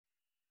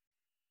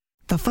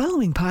The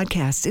following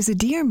podcast is a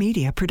Dear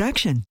Media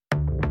production.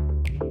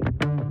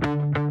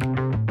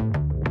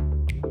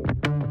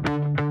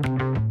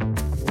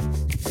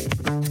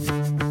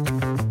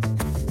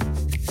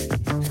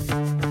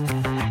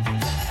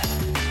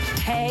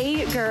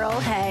 Hey, girl,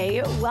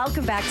 hey.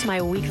 Welcome back to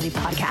my weekly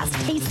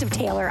podcast, Taste of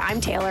Taylor.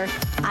 I'm Taylor.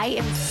 I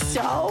am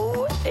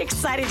so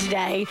excited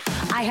today.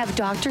 I have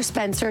Dr.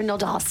 Spencer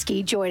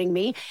Noldowski joining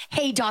me.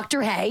 Hey,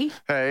 Dr. Hey.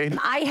 Hey.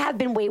 I have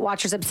been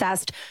WeightWatchers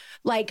obsessed,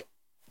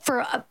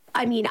 for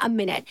a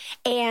minute.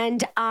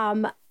 And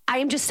I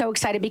am just so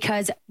excited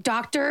because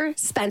Dr.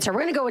 Spencer,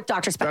 we're going to go with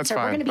Dr. Spencer. That's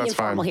fine. We're going to be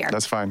informal here.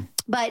 That's fine.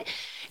 But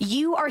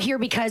you are here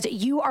because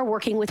you are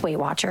working with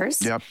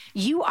WeightWatchers. Yep.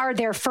 You are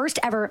their first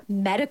ever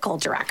medical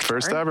director.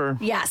 First ever.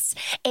 Yes.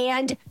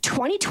 And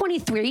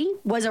 2023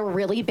 was a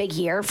really big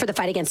year for the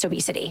fight against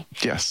obesity.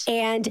 Yes.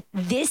 And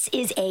this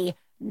is a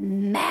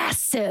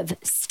massive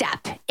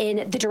step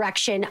in the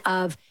direction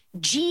of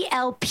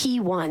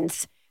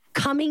GLP-1s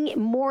coming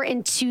more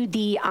into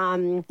the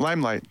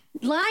Limelight,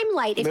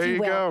 if there you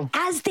will, go.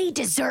 as they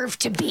deserve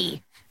to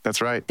be. That's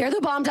right. They're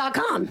the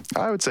bomb.com.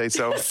 I would say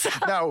so.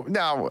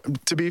 Now,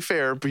 to be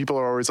fair, people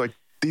are always like,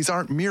 these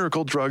aren't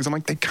miracle drugs. I'm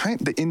like,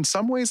 in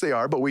some ways they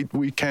are, but we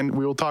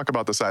will talk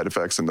about the side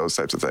effects and those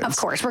types of things. Of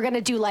course, we're going to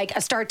do like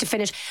a start to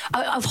finish,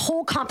 a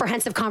whole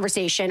comprehensive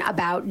conversation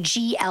about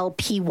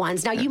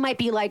GLP-1s. Now, you might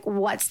be like,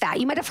 what's that?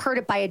 You might have heard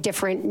it by a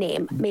different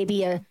name,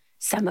 maybe a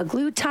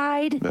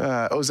semaglutide.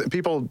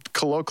 People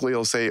colloquially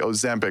will say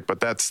Ozempic, but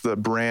that's the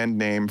brand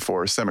name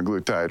for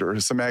semaglutide or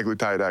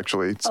semaglutide,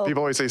 actually.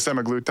 People always say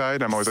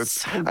semaglutide.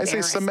 I say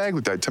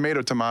semaglutide,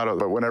 tomato.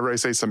 But whenever I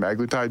say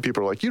semaglutide,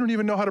 people are like, you don't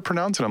even know how to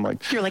pronounce it. I'm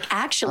like, you're like,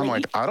 actually. I'm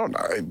like, I don't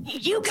know.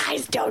 You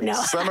guys don't know.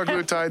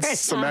 Semaglutide,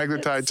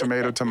 semaglutide,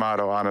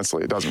 tomato.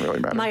 Honestly, it doesn't really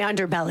matter. My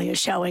underbelly is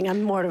showing.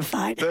 I'm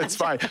mortified. That's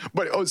fine.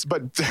 But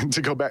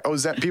to go back,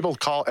 people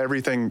call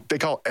every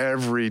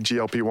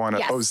GLP-1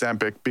 Yes.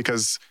 Ozempic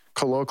because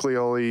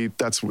colloquially,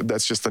 that's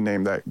just the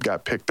name that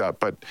got picked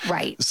up. But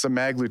right.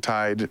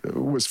 Semaglutide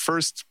was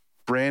first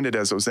branded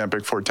as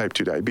Ozempic for type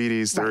 2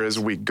 diabetes. Right. There is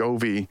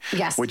Wegovy,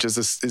 yes, which is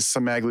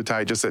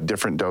semaglutide just at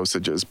different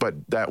dosages. But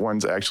that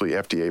one's actually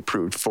FDA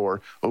approved for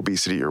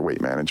obesity or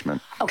weight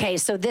management. Okay,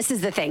 so this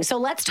is the thing. So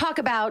let's talk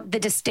about the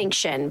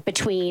distinction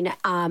between a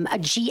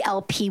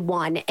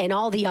GLP-1 and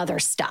all the other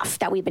stuff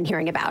that we've been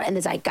hearing about in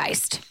the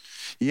zeitgeist.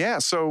 Yeah,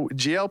 so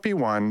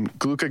GLP-1,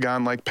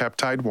 glucagon-like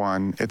peptide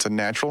 1, it's a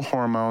natural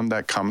hormone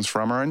that comes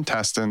from our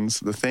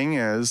intestines. The thing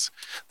is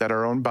that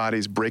our own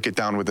bodies break it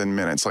down within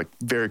minutes, like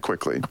very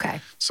quickly.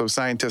 Okay. So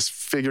scientists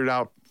figured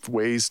out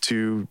ways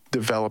to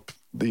develop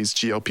these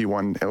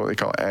GLP-1, what they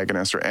call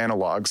agonists or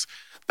analogs,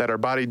 that our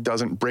body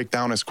doesn't break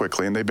down as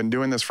quickly. And they've been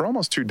doing this for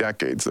almost 2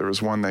 decades. There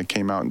was one that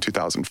came out in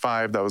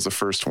 2005. That was the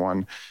first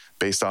one,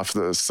 based off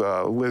this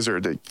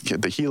lizard,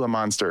 the Gila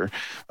monster,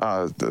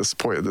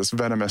 this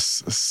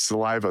venomous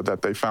saliva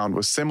that they found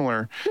was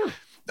similar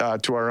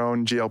to our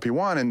own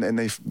GLP-1. And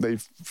they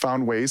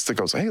found ways to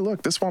go, hey,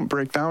 look, this won't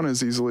break down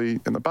as easily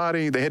in the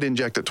body. They had to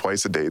inject it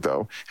twice a day,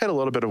 though. Had a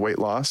little bit of weight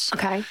loss.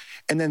 Okay.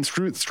 And then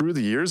through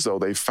the years, though,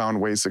 they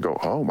found ways to go,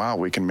 oh, wow,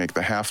 we can make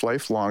the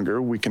half-life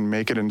longer. We can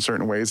make it in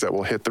certain ways that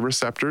will hit the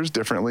receptors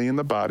differently in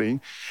the body.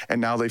 And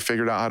now they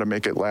figured out how to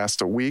make it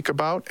last a week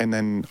and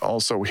then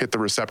also hit the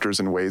receptors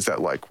in ways that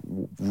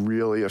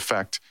really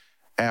affect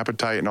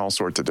appetite and all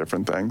sorts of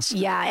different things.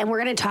 Yeah, and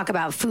we're going to talk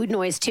about food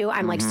noise too.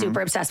 I'm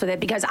super obsessed with it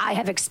because I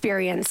have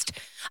experienced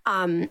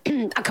a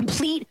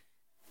complete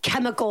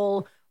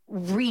chemical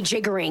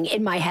rejiggering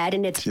in my head,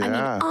 and it's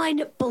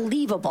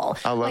unbelievable.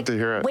 I love to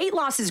hear it. Weight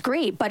loss is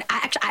great, but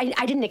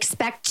I didn't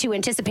expect to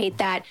anticipate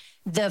that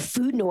the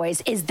food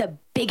noise is the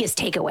biggest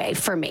takeaway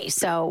for me.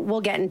 So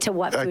we'll get into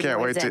what food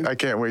noise is. I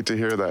can't wait to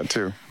hear that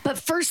too. But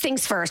first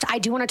things first, I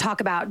do want to talk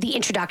about the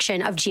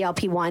introduction of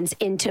GLP-1s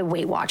into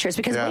WeightWatchers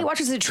because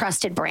WeightWatchers is a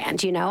trusted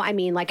brand,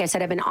 like I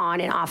said, I've been on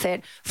and off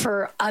it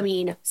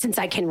since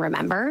I can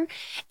remember.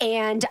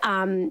 And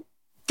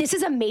this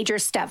is a major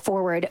step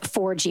forward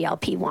for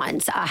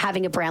GLP-1s,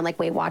 having a brand like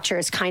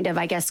WeightWatchers kind of,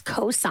 I guess,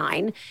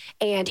 co-sign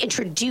and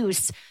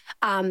introduce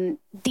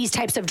these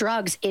types of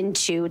drugs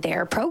into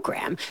their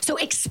program. So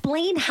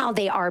explain how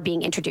they are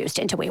being introduced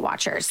into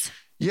WeightWatchers.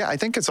 Yeah, I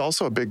think it's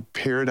also a big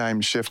paradigm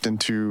shift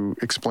into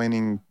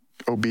explaining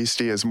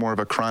obesity as more of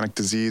a chronic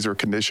disease or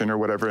condition or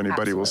whatever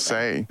anybody will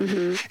say.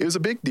 Mm-hmm. It was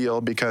a big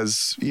deal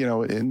because,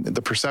 in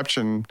the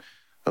perception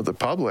of the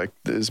public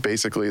is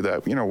basically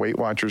that,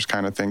 WeightWatchers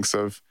kind of thinks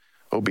of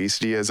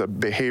obesity as a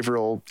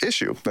behavioral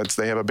issue.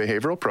 They have a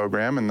behavioral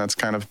program, and that's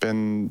kind of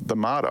been the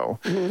motto.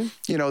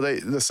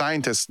 Mm-hmm. The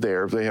scientists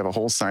there, they have a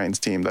whole science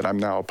team that I'm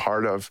now a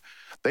part of.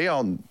 They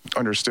all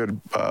understood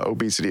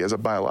obesity as has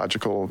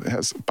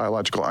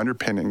biological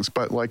underpinnings,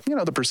 but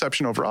the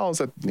perception overall is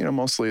that,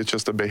 mostly it's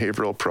just a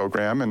behavioral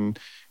program, and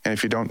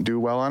if you don't do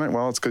well on it,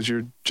 well, it's because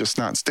you're just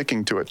not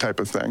sticking to it type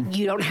of thing.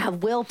 You don't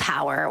have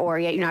willpower, or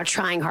you're not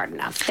trying hard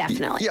enough,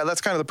 definitely. Yeah,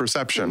 that's kind of the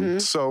perception. Mm-hmm.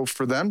 So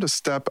for them to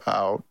step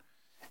out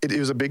it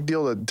was a big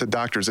deal to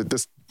doctors.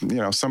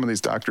 Some of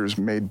these doctors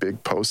made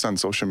big posts on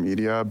social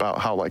media about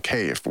how like,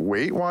 hey, if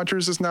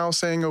WeightWatchers is now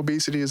saying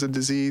obesity is a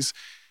disease,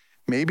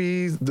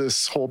 maybe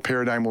this whole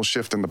paradigm will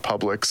shift in the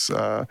public's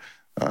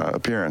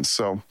appearance.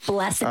 So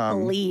blessed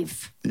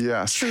believe.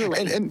 Yes.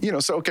 Truly.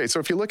 And so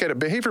if you look at it,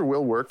 behavior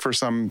will work for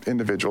some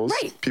individuals.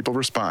 Right. People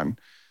respond.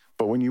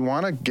 But when you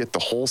want to get the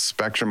whole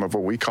spectrum of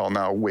what we call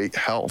now weight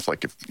health,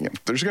 like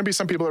there's going to be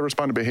some people that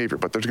respond to behavior,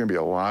 but there's going to be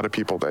a lot of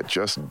people that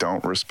just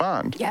don't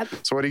respond. Yep.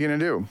 So what are you going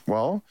to do?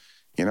 Well,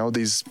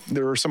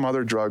 there were some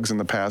other drugs in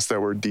the past that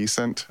were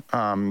decent,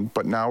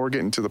 but now we're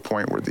getting to the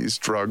point where these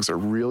drugs are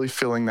really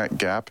filling that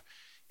gap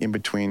in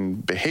between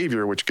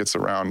behavior, which gets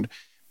around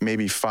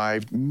maybe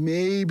 5,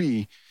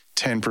 maybe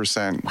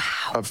 10%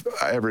 of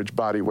average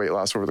body weight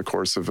loss over the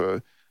course of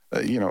a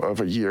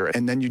year.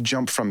 And then you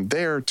jump from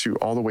there to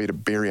all the way to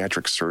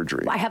bariatric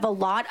surgery. I have a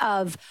lot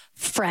of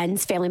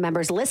friends, family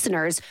members,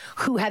 listeners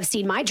who have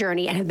seen my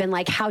journey and have been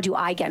like, how do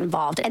I get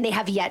involved? And they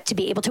have yet to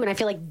be able to. And I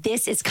feel like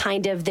this is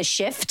kind of the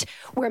shift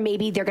where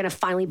maybe they're going to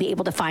finally be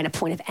able to find a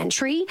point of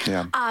entry.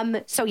 Yeah.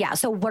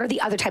 So what are the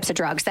other types of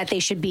drugs that they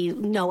should be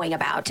knowing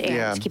about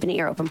and keeping an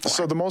ear open for?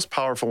 So the most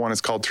powerful one is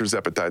called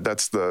tirzepatide.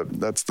 That's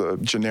the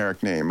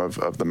generic name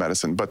of the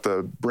medicine, but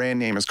the brand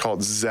name is called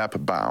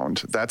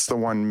Zepbound. That's the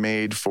one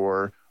made for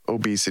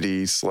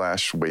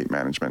obesity/weight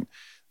management.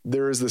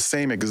 There is the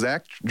same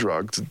exact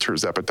drug,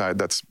 tirzepatide,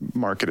 that's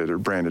marketed or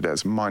branded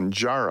as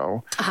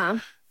Mounjaro,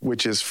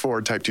 which is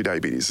for type 2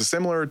 diabetes. It's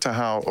similar to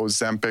how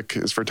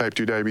Ozempic is for type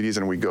 2 diabetes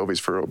and Wegovy is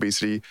for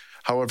obesity.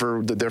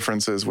 However, the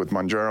difference is with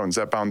Mounjaro and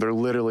Zepbound, they're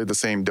literally the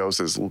same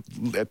doses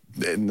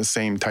in the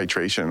same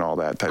titration and all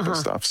that type of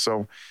stuff.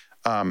 So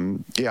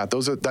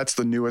that's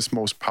the newest,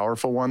 most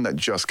powerful one that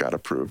just got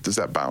approved, the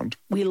Zepbound.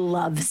 We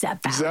love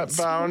Zepbound.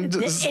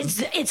 Zepbound.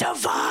 It's a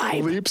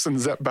vibe. Leaps and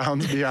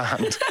Zepbounds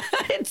beyond.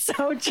 It's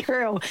so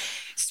true.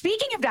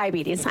 Speaking of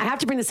diabetes, I have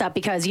to bring this up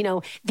because,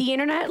 the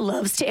internet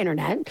loves to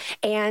internet,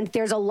 and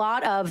there's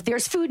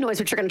food noise,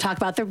 which we're going to talk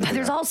about.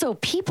 There's also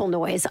people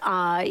noise,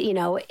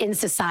 in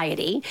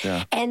society.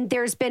 Yeah. And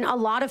there's been a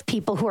lot of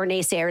people who are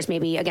naysayers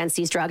maybe against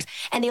these drugs,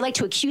 and they like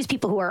to accuse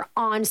people who are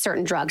on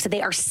certain drugs that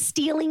they are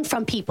stealing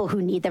from people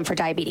who need them for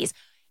diabetes.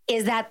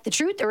 Is that the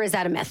truth or is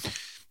that a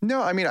myth?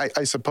 No, I mean,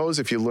 I suppose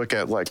if you look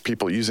at like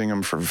people using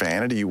them for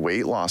vanity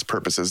weight loss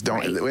purposes,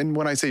 and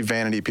when I say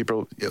vanity,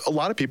 a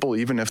lot of people,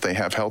 even if they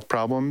have health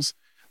problems,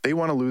 they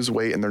want to lose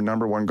weight and their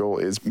number one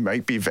goal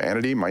might be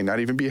vanity, might not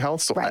even be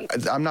health. So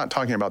I'm not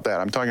talking about that.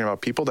 I'm talking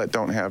about people that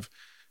don't have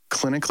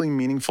clinically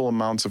meaningful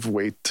amounts of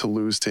weight to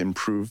lose to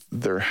improve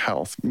their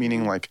health,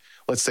 meaning like,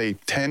 let's say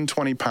 10,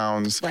 20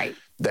 pounds. Right.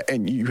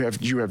 And you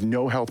have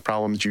no health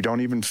problems. You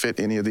don't even fit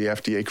any of the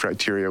FDA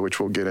criteria,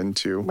 which we'll get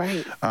into.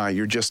 Right.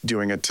 You're just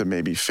doing it to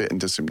maybe fit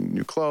into some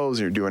new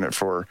clothes. You're doing it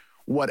for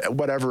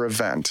whatever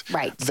event.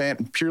 Right.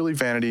 Purely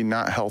vanity,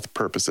 not health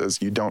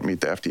purposes. You don't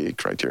meet the FDA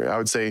criteria. I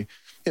would say,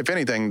 if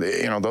anything,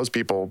 those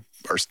people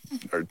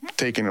are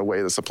taking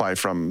away the supply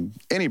from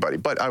anybody.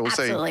 But I will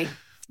say,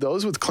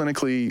 those with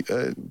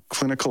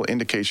clinical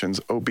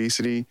indications,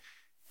 obesity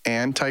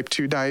and type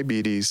 2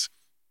 diabetes,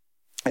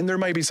 and there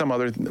might be some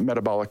other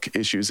metabolic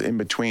issues in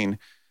between.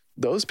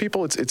 Those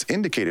people, it's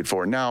indicated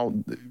for. Now,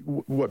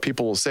 what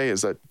people will say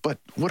is that, but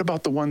what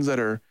about the ones that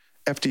are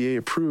FDA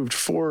approved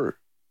for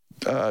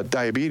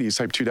diabetes,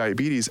 type 2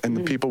 diabetes, and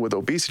the people with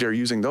obesity are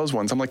using those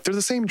ones? I'm like, they're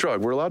the same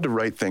drug. We're allowed to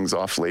write things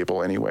off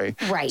label anyway.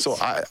 Right. So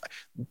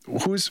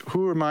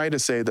who am I to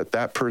say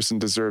that person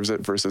deserves it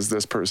versus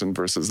this person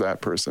versus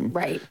that person?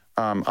 Right.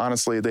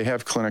 Honestly, they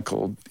have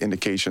clinical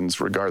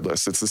indications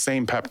regardless. It's the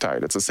same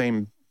peptide. It's the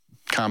same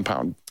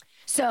compound.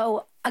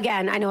 So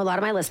again, I know a lot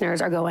of my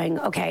listeners are going,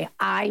 okay,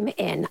 I'm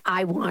in,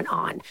 I want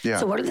on. Yeah.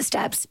 So what are the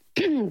steps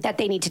that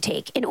they need to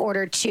take in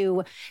order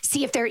to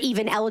see if they're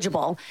even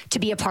eligible to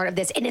be a part of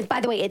this? And by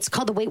the way, it's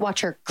called the Weight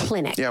Watcher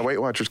Clinic. Yeah,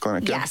 Weight Watchers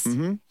Clinic. Yes. Yeah.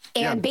 Mm-hmm.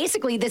 And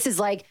basically this is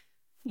like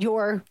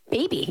your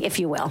baby, if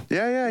you will.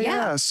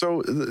 Yeah.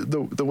 So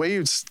the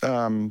way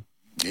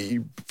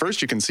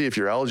first you can see if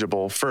you're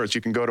eligible. First,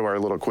 you can go to our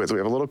little quiz. We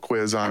have a little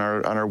quiz on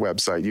our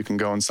website. You can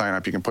go and sign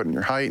up. You can put in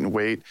your height and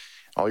weight,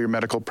 all your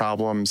medical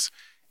problems,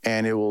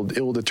 and it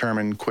will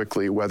determine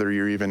quickly whether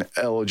you're even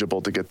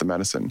eligible to get the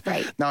medicine.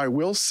 Right. Now, I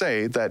will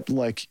say that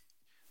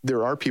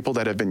there are people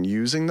that have been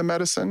using the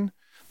medicine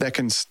that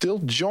can still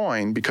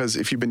join, because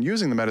if you've been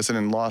using the medicine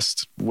and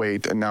lost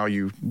weight and now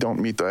you don't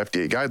meet the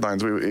FDA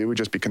guidelines, it would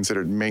just be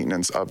considered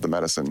maintenance of the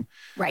medicine.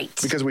 Right.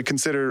 Because we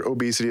consider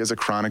obesity as a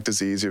chronic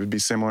disease. It would be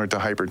similar to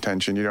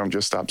hypertension. You don't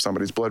just stop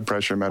somebody's blood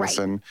pressure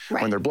medicine.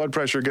 Right. When their blood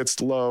pressure gets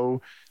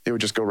low, it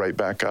would just go right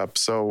back up.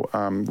 So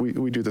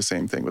we do the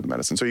same thing with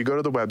medicine. So you go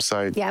to the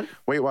website,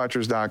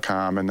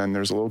 WeightWatchers.com, and then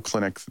there's a little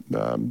clinic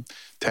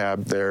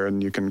tab there,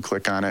 and you can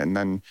click on it and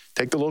then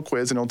take the little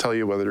quiz, and it'll tell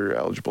you whether you're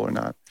eligible or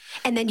not.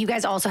 And then you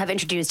guys also have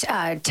introduced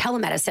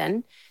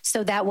telemedicine.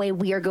 So that way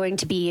we are going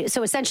to be,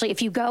 so essentially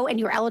if you go and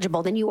you're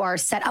eligible, then you are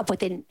set up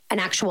with an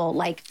actual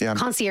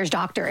concierge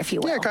doctor, if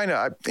you will. Yeah, kind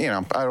of.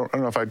 I don't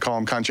know if I'd call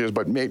him concierge,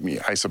 but maybe,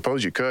 I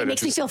suppose you could. It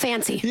makes me feel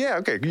fancy. Yeah,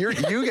 okay.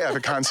 You have a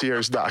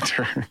concierge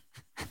doctor.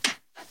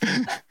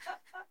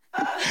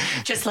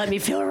 Just let me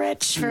feel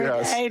rich for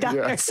a day,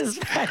 Dr.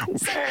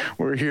 Spencer.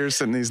 We're here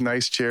sitting in these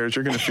nice chairs.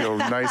 You're going to feel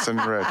nice and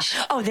rich.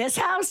 Oh, this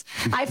house?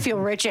 I feel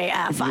rich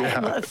AF. I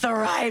am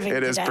thriving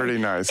It is today. pretty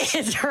nice.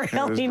 It's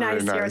really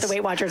nice here at the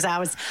Weight Watchers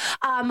house.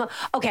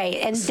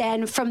 Okay, and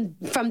then from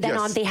then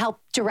on, they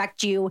help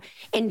direct you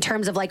in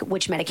terms of like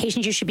which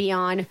medications you should be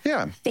on.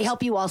 Yeah. They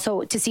help you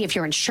also to see if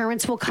your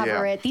insurance will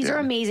cover it. These are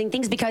amazing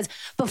things because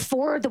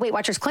before the Weight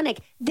Watchers Clinic,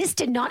 this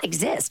did not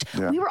exist.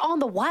 Yeah. We were all in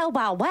the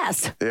wild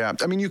west. Yeah.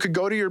 I mean, you could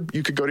go to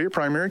your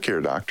primary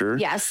care doctor.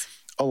 Yes.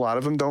 A lot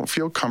of them don't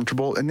feel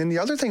comfortable. And then the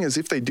other thing is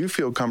if they do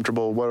feel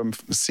comfortable, what I'm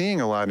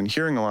seeing a lot and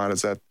hearing a lot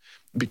is that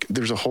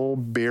there's a whole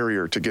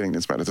barrier to getting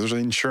this medicine. There's an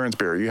insurance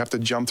barrier. You have to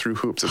jump through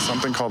hoops. It's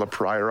something called a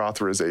prior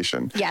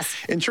authorization. Yes.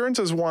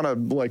 Insurances want to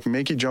like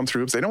make you jump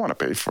through hoops. They don't want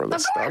to pay for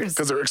this stuff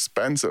because they're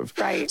expensive.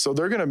 Right. So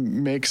they're going to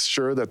make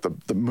sure that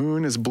the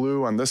moon is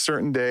blue on this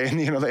certain day. And,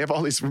 they have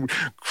all these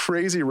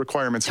crazy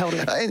requirements.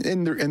 Totally.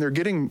 And they're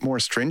getting more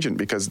stringent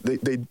because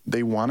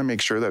they want to make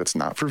sure that it's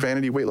not for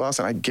vanity weight loss.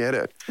 And I get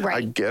it. Right.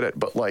 I get it.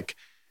 But like,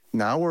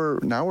 Now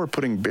we're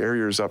putting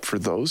barriers up for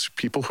those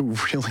people who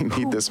really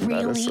need this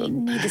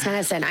medicine. Need this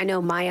medicine. I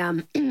know my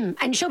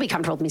and she'll be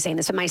comfortable with me saying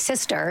this, but my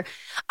sister,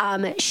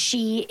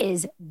 she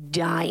is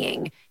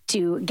dying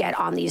to get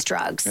on these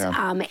drugs.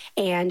 Yeah.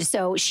 And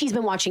so she's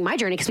been watching my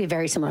journey because we have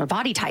very similar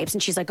body types.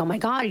 And she's like, oh my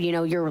God,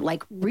 you're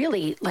like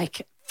really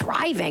like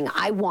thriving.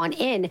 I want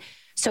in.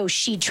 So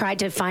she tried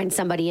to find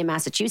somebody in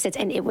Massachusetts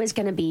and it was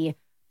going to be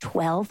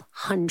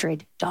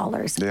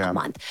 $1,200 a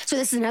month. So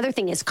this is another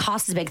thing is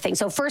cost is a big thing.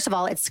 So first of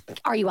all,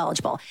 are you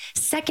eligible?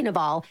 Second of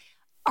all,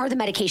 are the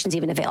medications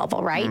even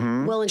available, right?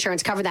 Mm-hmm. Will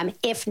insurance cover them?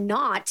 If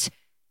not,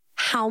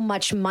 how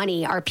much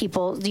money are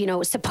people,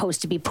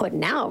 supposed to be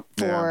putting out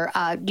for,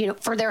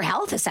 for their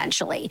health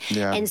essentially?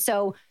 Yeah. And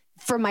so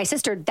for my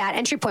sister, that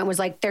entry point was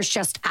like, there's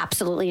just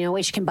absolutely no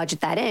way she can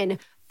budget that in.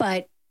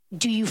 But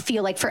do you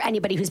feel like for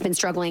anybody who's been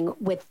struggling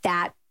with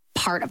that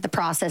part of the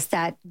process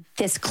that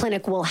this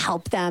clinic will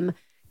help them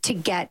to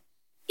get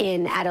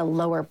in at a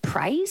lower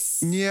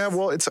price? Yeah,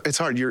 well, it's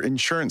hard. Your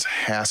insurance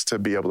has to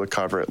be able to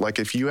cover it. Like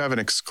if you have an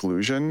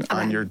exclusion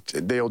on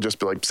they'll just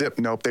be like, zip,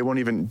 nope, they won't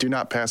even, do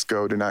not pass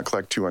go, do not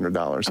collect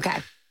 $200. Okay.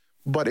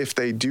 But if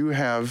they do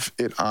have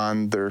it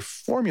on their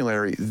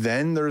formulary,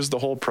 then there's the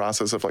whole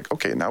process of like,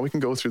 okay, now we can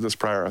go through this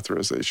prior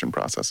authorization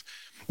process.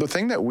 The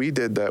thing that we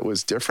did that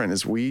was different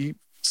is we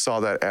saw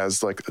that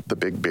as like the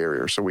big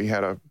barrier. So we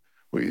had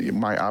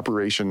my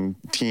operation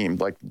team,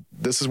 like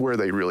this is where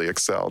they really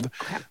excelled.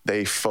 Okay.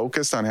 They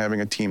focused on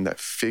having a team that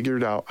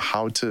figured out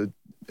how to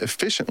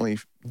efficiently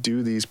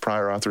do these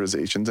prior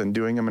authorizations and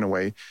doing them in a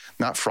way,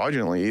 not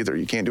fraudulently either.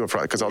 You can't do it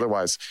fraud because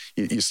otherwise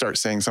you start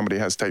saying somebody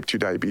has type 2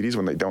 diabetes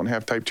when they don't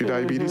have type 2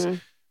 diabetes.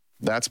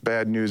 That's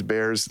bad news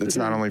bears. It's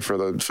not only for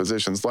the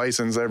physician's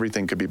license,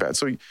 everything could be bad.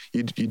 So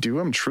you do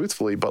them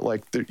truthfully, but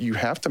like you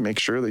have to make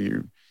sure that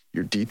you're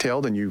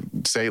detailed and you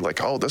say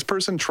like, oh, this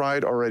person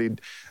tried already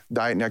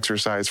diet and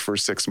exercise for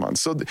 6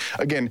 months. So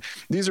again,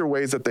 these are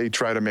ways that they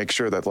try to make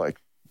sure that like,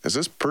 is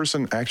this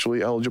person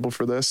actually eligible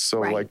for this?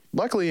 So like,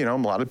 luckily, a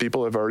lot of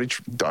people have already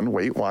done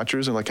Weight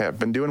Watchers and like have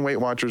been doing Weight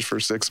Watchers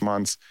for 6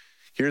 months.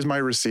 Here's my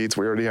receipts.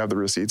 We already have the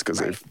receipts because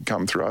they've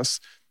come through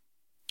us.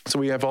 So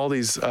we have all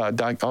these,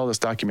 all this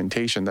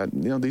documentation that,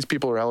 these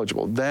people are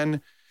eligible.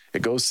 Then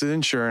it goes to the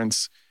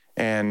insurance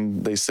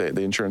and they say,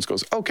 the insurance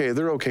goes, okay,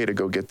 they're okay to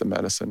go get the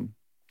medicine.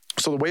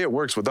 So the way it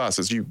works with us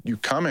is you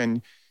come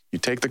in, you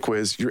take the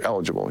quiz, you're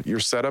eligible. You're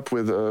set up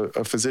with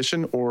a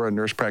physician or a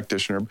nurse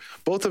practitioner,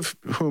 both of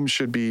whom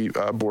should be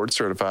board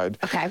certified.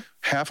 Okay.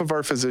 Half of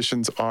our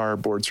physicians are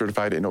board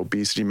certified in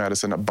obesity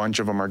medicine. A bunch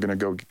of them are going to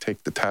go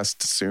take the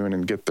test soon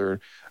and get their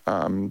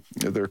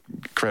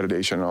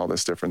accreditation and all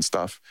this different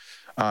stuff.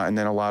 And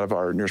then a lot of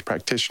our nurse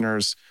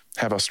practitioners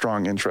have a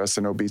strong interest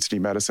in obesity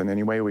medicine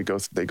anyway.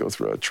 They go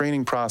through a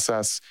training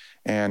process,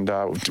 and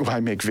I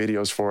make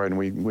videos for it,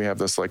 and we have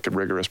this like a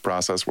rigorous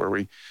process where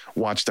we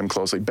watch them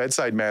closely.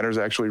 Bedside manner is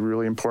actually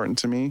really important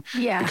to me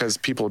because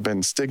people have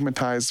been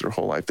stigmatized their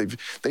whole life.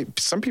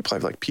 Some people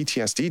have like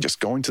PTSD just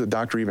going to the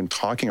doctor, even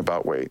talking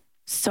about weight.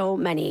 So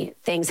many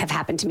things have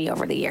happened to me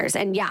over the years.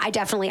 And yeah, I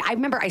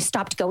remember I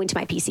stopped going to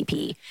my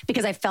PCP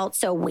because I felt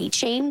so weight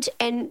shamed.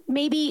 And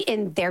maybe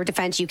in their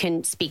defense, you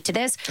can speak to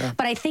this,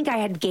 but I think I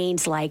had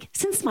gained like,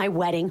 since my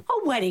wedding,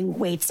 a wedding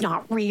weight's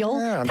not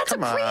real. Yeah, that's a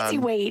crazy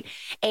weight.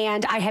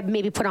 And I had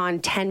maybe put on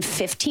 10,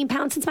 15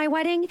 pounds since my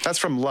wedding. That's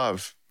from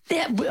love.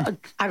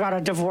 I got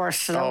a divorce.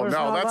 So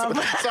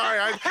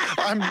sorry.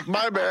 I'm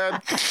my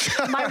bad.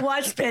 My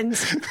husband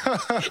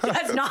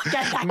does not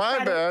get that.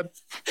 My bad.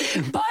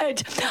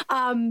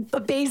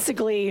 But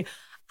basically,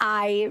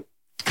 I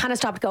kind of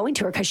stopped going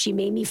to her because she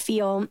made me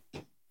feel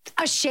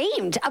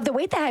ashamed of the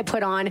weight that I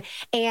put on,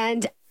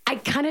 and I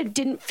kind of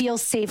didn't feel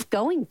safe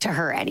going to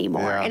her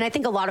anymore. Yeah. And I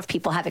think a lot of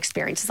people have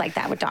experiences like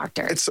that with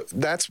doctors.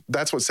 That's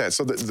what's sad.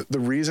 So the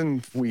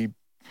reason we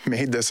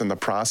made this in the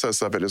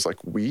process of it is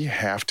like we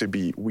have to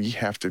be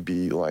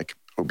like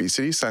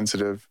obesity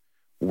sensitive,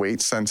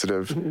 weight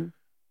sensitive,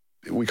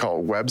 we call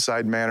it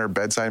webside manner,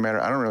 bedside manner.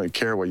 I don't really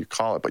care what you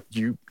call it, but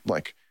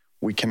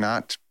we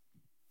cannot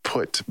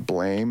put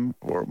blame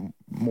or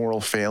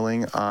moral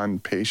failing on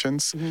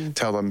patients.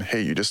 Tell them,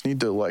 hey, you just need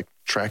to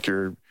track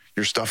your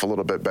stuff a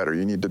little bit better.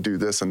 You need to do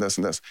this and this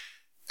and this.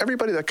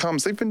 Everybody that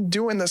comes, they've been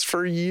doing this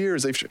for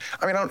years.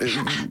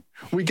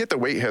 We get the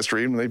weight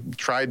history, and they've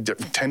tried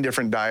 10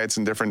 different diets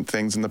and different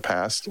things in the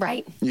past.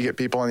 Right. You get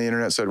people on the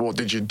internet said, well,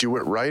 did you do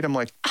it right? I'm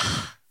like,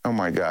 oh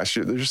my gosh,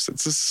 this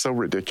is so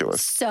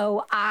ridiculous.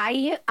 So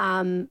I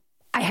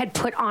had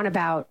put on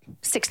about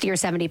 60 or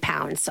 70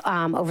 pounds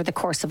over the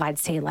course of, I'd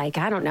say, I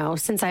don't know,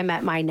 since I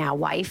met my now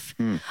wife.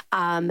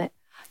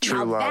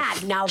 True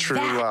love.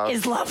 That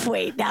is love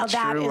weight. Now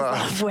that is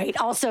love weight.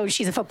 Also,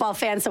 she's a football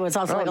fan, so it's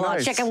also a lot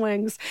of chicken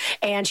wings.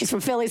 And she's from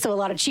Philly, so a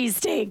lot of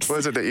cheesesteaks.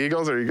 Was it the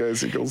Eagles or you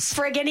guys Eagles?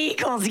 Friggin'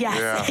 Eagles,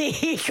 yes. Yeah.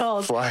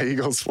 Eagles. Fly,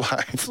 Eagles,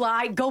 fly.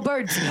 Fly, go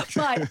Birds.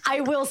 But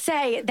I will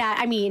say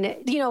that,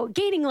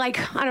 gaining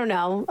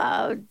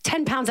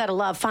 10 pounds out of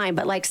love, fine.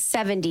 But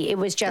 70, it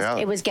was just,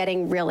 it was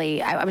getting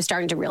really, I was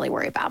starting to really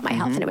worry about my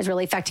health, and it was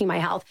really affecting my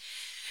health.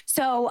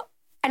 So,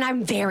 and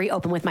I'm very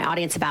open with my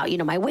audience about,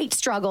 my weight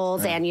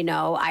struggles. And,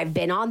 I've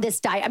been on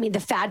this diet. The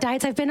fad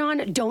diets I've been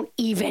on don't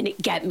even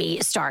get me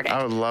started.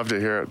 I would love to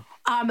hear it.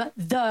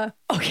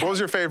 What was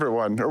your favorite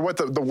one, or what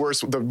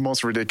the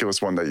most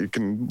ridiculous one that you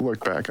can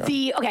look back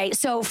on?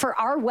 So for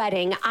our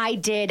wedding, I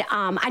did,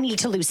 I needed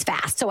to lose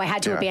fast. So I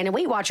had to abandon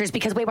WeightWatchers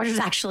because WeightWatchers is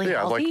actually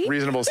healthy.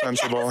 Reasonable,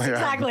 sensible. Yes,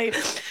 exactly.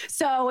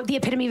 So the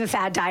epitome of a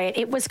fad diet,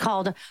 it was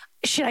called,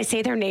 should I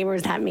say their name or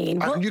is that mean?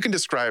 Well, you can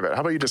describe it.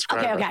 How about you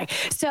describe it? Okay.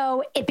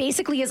 So it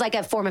basically is like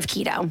a form of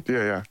keto.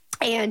 Yeah.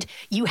 And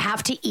you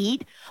have to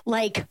eat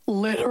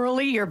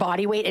literally your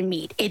body weight in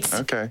meat. It's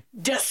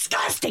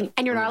disgusting.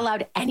 And you're not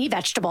allowed any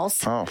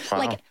vegetables. Oh,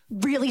 wow.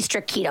 Really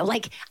strict keto.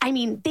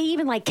 They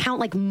even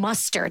count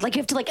mustard.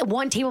 You have to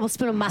 1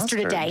 tablespoon of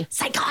mustard a day.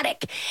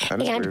 Psychotic.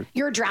 And weird.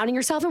 You're drowning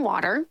yourself in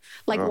water,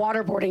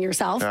 waterboarding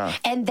yourself. Yeah.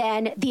 And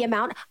then the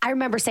amount, I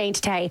remember saying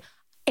to Tay,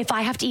 if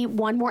I have to eat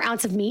 1 more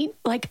ounce of meat,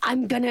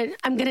 I'm gonna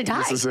die.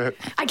 This is it.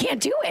 I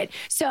can't do it.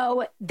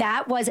 So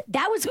that was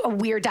a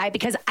weird diet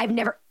because I've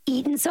never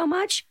eaten so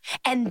much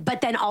but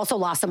then also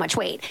lost so much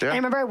weight. Yeah. And I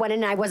remember I went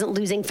in and I wasn't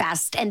losing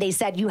fast and they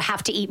said, you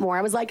have to eat more.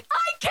 I was like,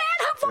 I can't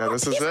have more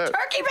piece of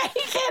turkey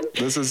bacon.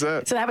 This is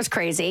it. So that was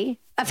crazy.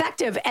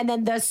 Effective. And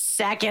then the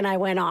second I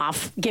went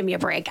off, give me a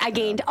break. I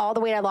gained all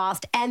the weight I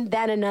lost and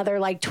then another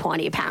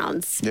 20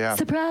 pounds. Yeah.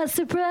 Surprise,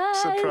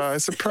 surprise.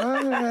 Surprise,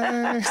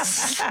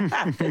 surprise.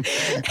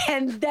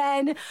 And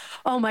then,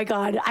 oh my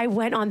God, I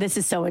went on, this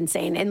is so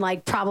insane, in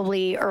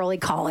probably early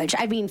college.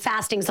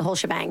 Fasting's the whole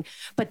shebang.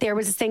 But there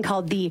was this thing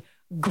called the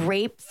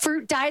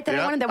grapefruit diet that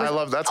I wanted.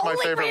 That's my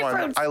favorite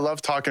one. I love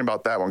talking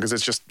about that one because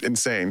it's just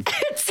insane.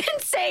 It's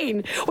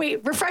insane. Wait,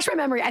 refresh my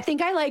memory. I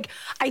think I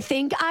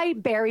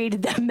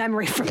buried the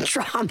memory from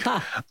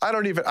trauma. I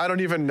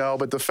don't even know,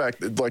 but the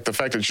fact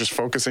it's just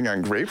focusing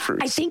on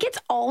grapefruits. I think it's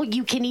all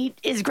you can eat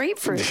is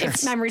grapefruit,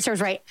 if memory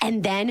serves right.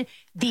 And then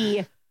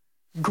the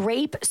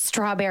grape,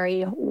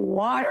 strawberry,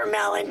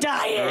 watermelon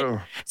diet. Oh.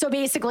 So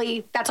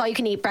basically, that's all you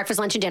can eat, breakfast,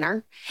 lunch, and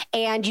dinner.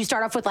 And you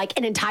start off with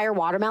an entire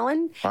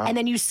watermelon, and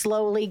then you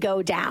slowly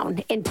go down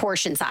in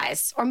portion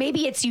size. Or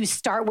maybe it's you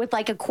start with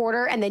a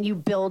quarter, and then you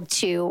build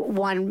to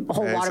 1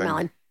 whole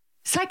watermelon.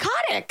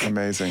 Psychotic.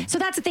 Amazing. So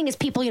that's the thing is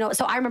people,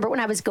 so I remember when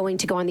I was going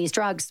to go on these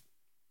drugs,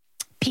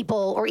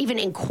 people, or even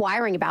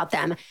inquiring about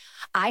them,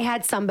 I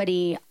had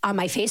somebody on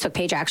my Facebook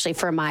page, actually,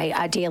 for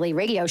my daily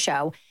radio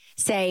show,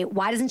 say,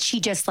 why doesn't she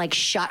just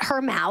shut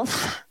her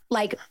mouth,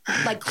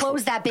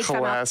 close that big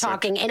time out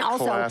talking, and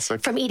also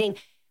from eating,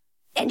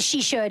 and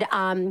she should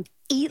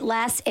eat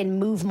less and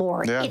move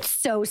more. Yeah. It's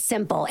so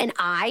simple. And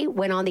I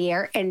went on the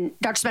air, and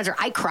Dr. Spencer,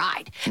 I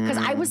cried because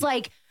I was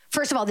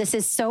first of all, this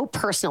is so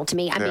personal to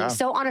me. I'm being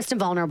so honest and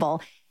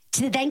vulnerable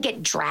to then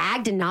get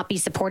dragged and not be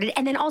supported.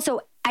 And then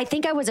also, I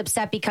think I was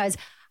upset because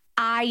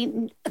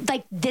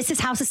this is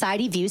how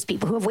society views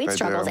people who have weight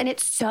struggles. And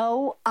it's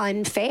so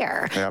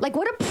unfair. Yep.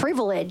 What a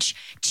privilege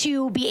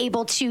to be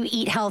able to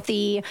eat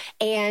healthy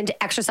and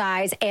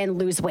exercise and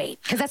lose weight.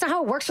 Because that's not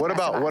how it works for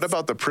What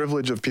about the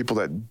privilege of people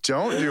that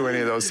don't do any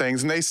of those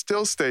things and they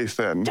still stay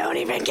thin? Don't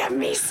even get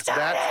me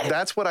started.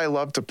 That's what I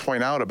love to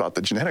point out about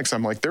the genetics.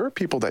 I'm there are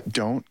people that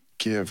don't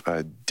give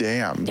a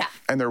damn. Yeah.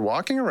 And they're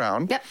walking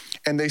around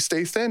and they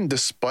stay thin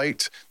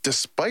despite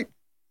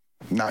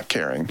not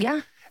caring.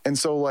 Yeah. And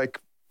so are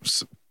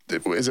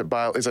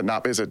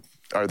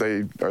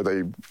they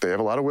have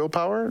a lot of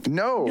willpower?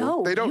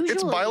 No, they don't.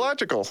 It's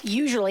biological.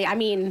 Usually,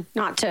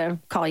 not to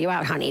call you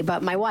out, honey,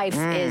 but my wife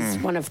is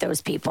one of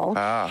those people.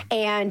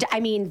 And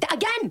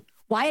again,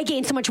 why I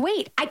gained so much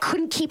weight. I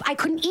couldn't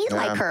eat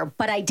like her,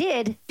 but I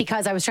did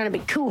because I was trying to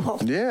be cool.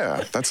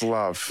 Yeah, that's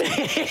love.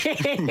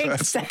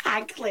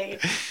 Exactly.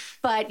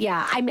 But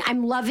yeah,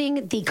 I'm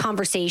loving the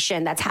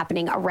conversation that's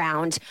happening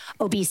around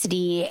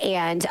obesity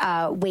and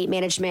weight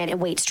management and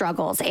weight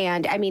struggles.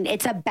 And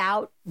it's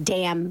about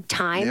damn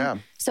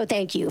time So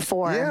thank you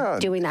for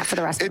doing that for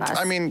the rest of us.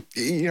 I mean,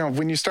 you know,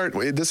 when you start,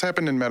 this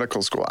happened in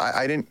medical school.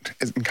 I didn't,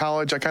 in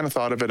college, I kind of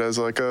thought of it as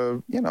like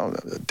a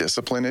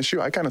discipline issue.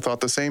 I kind of thought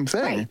the same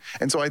thing. Right.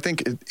 And so I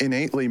think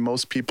innately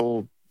most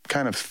people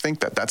kind of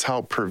think that that's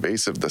how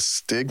pervasive the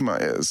stigma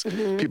is.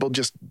 Mm-hmm. People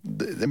just,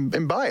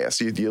 in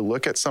bias, you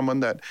look at someone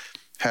that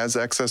has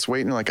excess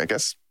weight and you're like, I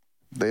guess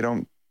they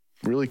don't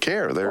really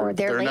care.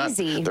 They're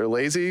lazy. They're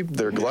lazy.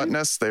 They're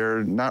gluttonous.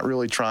 They're not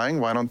really trying.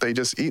 Why don't they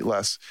just eat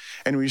less?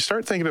 And when you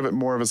start thinking of it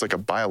more of as like a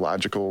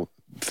biological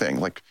thing,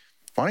 like,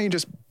 why don't you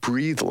just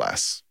breathe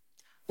less?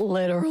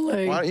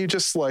 Literally. Why don't you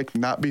just like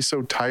not be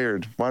so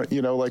tired? Why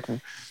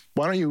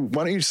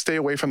don't you stay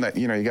away from that?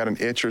 You know, you got an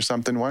itch or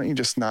something. Why don't you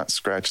just not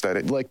scratch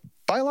that? Like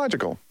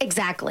biological.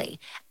 Exactly.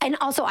 And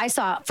also I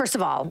saw, first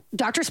of all,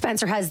 Dr.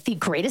 Spencer has the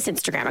greatest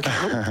Instagram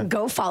account.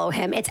 Go follow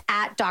him. It's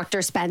at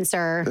Dr.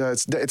 Spencer.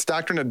 It's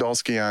Dr.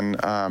 Nadolsky on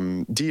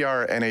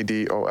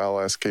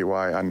DrNadolsky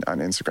on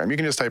Instagram. You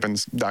can just type in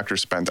Dr.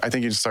 Spencer. I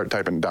think you just start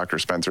typing Dr.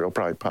 Spencer. It'll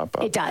probably pop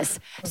up. It does.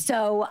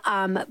 So,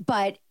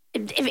 but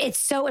it's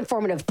so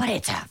informative, but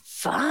it's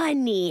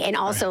funny. And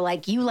also,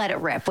 like, you let it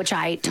rip, which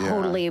I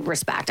totally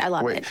respect. I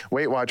love it.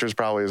 WeightWatchers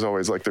probably is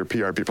always like their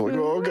PR people. Like,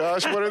 oh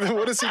gosh,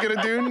 what is he going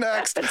to do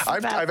next?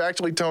 I've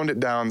actually toned it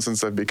down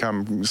since I've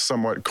become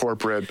somewhat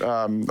corporate.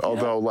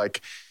 Although,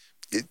 like,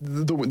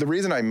 the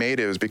reason I made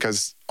it was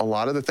because a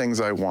lot of the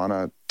things I want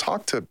to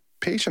talk to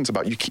patients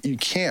about, you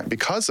can't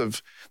because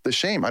of the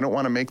shame. I don't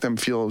want to make them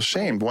feel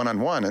shamed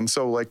one-on-one. And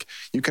so like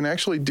you can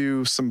actually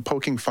do some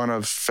poking fun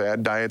of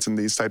fad diets and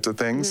these types of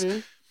things. Mm-hmm.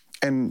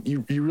 And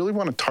you really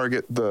want to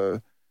target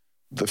the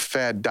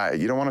fad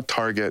diet. You don't want to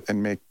target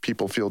and make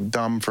people feel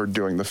dumb for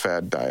doing the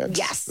fad diets.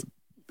 Yes.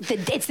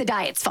 It's the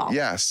diet's fault.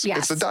 Yes.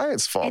 It's the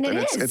diet's fault. And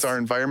it's our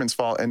environment's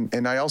fault.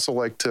 And I also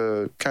like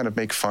to kind of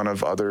make fun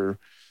of other,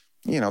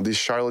 these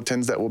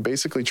charlatans that will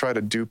basically try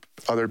to dupe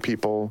other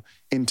people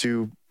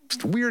into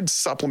weird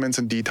supplements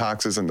and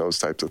detoxes and those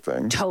types of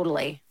things.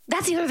 Totally.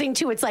 That's the other thing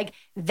too. It's like,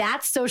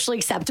 that's socially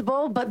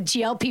acceptable, but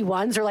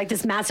GLP-1s are like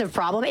this massive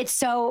problem. It's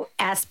so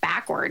ass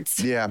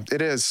backwards. Yeah, it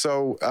is.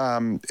 So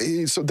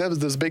that was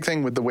this big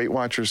thing with the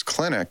WeightWatchers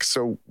clinic.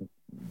 So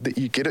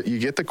you get it, you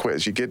get the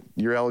quiz,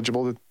 you're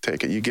eligible to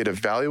take it. You get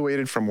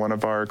evaluated from one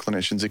of our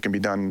clinicians. It can be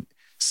done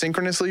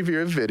synchronously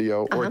via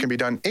video, or it can be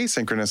done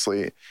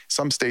asynchronously.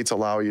 Some states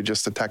allow you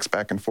just to text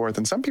back and forth.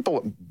 And some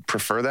people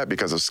prefer that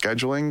because of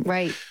scheduling.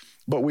 Right.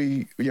 But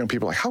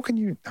people are like, how can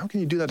you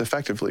do that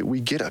effectively? We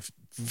get a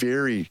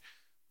very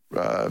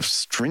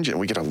stringent,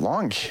 we get a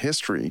long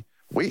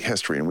weight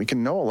history, and we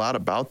can know a lot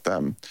about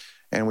them.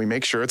 And we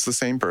make sure it's the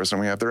same person.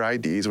 We have their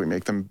IDs. We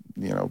make them,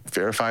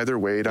 verify their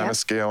weight on a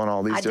scale and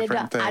all these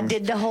different things. I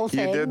did the whole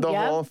thing. You did the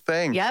whole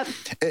thing. Yep.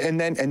 And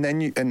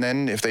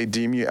then if they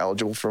deem you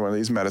eligible for one of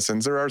these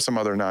medicines, there are some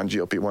other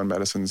non-GLP-1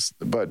 medicines,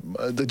 but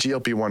the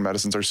GLP-1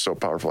 medicines are so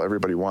powerful.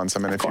 Everybody wants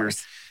them. And of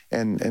course.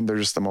 And they're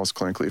just the most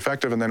clinically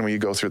effective. And then when you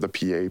go through the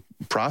PA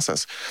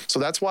process, so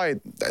that's why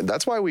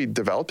we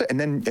developed it. And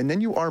then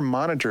you are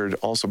monitored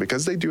also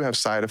because they do have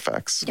side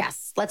effects.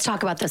 Yes, let's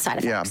talk about the side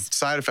effects. Yeah,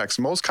 side effects.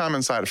 Most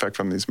common side effect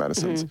from these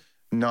medicines,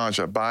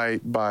 nausea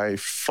by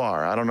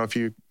far. I don't know if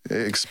you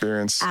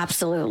experience.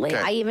 Absolutely,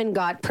 okay. I even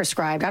got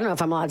prescribed. I don't know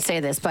if I'm allowed to say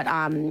this, but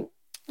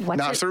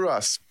through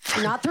us.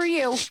 Not through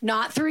you.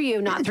 Not through you.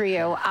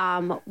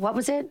 What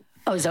was it?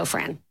 Oh,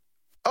 Zofran.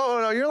 Oh,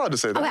 no, you're allowed to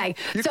say that. Okay.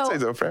 You can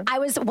say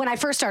Zofran. When I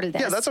first started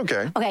this. Yeah, that's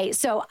okay. Okay,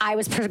 so I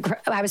was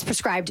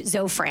prescribed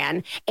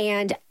Zofran,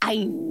 and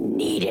I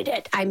needed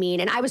it. I mean,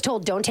 and I was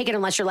told, don't take it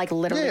unless you're like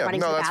literally running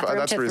to the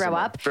bathroom to throw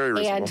up. Very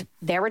reasonable. And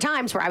there were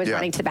times where I was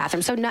running to the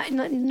bathroom. So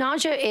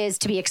nausea is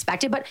to be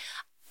expected, but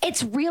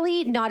it's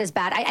really not as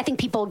bad. I think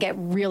people get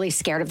really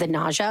scared of the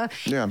nausea.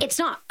 Yeah. It's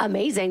not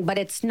amazing, but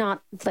it's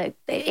not like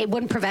it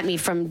wouldn't prevent me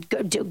from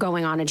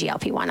going on a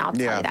GLP-1. I'll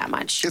tell you that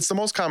much. It's the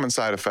most common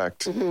side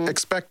effect. Mm-hmm.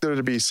 Expect there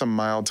to be some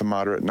mild to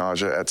moderate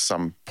nausea at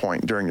some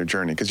point during your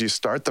journey because you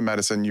start the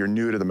medicine, you're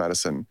new to the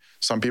medicine.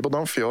 Some people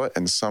don't feel it,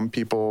 and some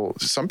people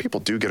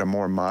do get a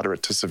more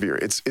moderate to severe.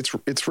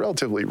 It's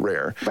relatively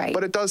rare, right?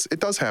 But it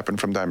does happen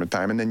from time to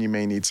time, and then you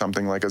may need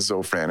something like a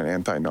Zofran, an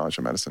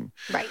anti-nausea medicine.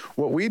 Right.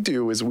 What we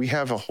do is we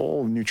have a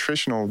whole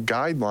nutritional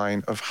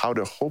guideline of how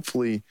to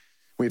hopefully.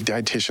 We have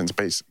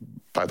dietitians,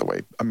 by the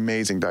way,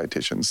 amazing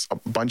dietitians.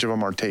 A bunch of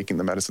them are taking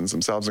the medicines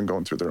themselves and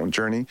going through their own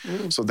journey.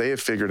 Mm. So they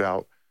have figured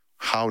out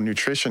how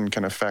nutrition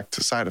can affect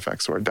side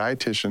effects. So our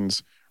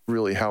dietitians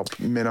really help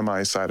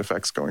minimize side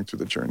effects going through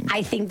the journey.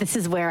 I think this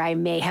is where I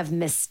may have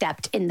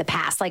misstepped in the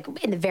past, like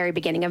in the very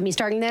beginning of me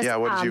starting this. Yeah,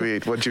 what did you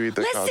eat? What did you eat?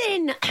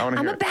 Listen,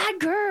 I'm a bad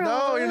girl.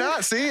 No, you're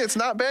not. See, it's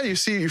not bad.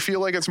 You feel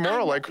like it's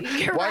moral. Like,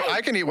 right.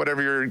 I can eat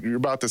whatever you're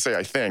about to say.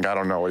 I think I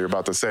don't know what you're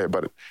about to say,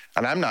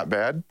 and I'm not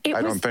bad.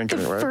 I don't think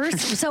anyway.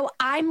 So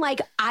I'm like,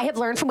 I have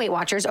learned from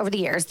WeightWatchers over the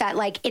years that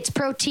like it's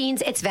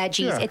proteins, it's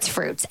veggies, it's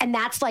fruits, and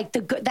that's like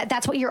the good.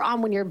 That's what you're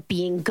on when you're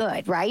being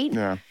good, right?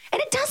 Yeah.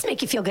 And it does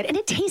make you feel good, and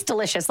it tastes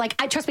delicious. Like,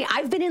 trust me,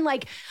 I've been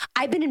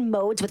in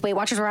modes with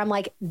WeightWatchers where I'm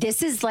like,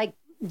 this is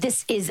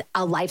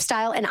a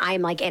lifestyle, and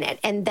I'm like in it.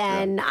 And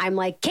then I'm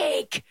like,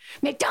 cake,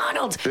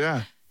 McDonald's.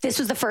 Yeah. this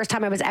was the first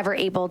time I was ever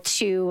able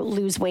to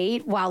lose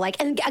weight while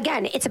like, and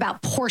again, it's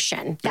about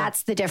portion.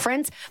 That's the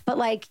difference. But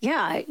like,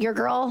 yeah, your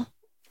girl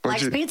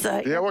likes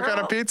pizza. Yeah, what kind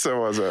of pizza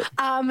was it?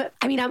 I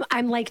mean,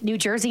 I'm like New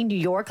Jersey, New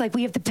York. Like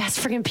we have the best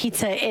freaking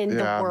pizza in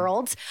the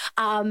world.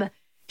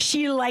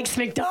 She likes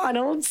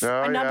McDonald's.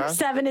 Number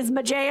 7 is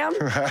my jam. 2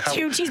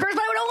 cheeseburgers, but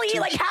I would only eat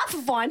like half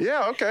of one.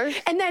 Yeah, okay.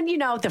 And then,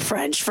 the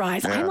French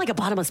fries. I'm like a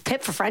bottomless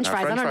pit for French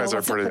fries. French I don't fries know are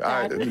what's up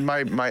pretty. with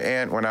that. My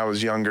aunt, when I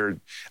was younger,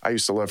 I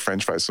used to love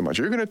French fries so much.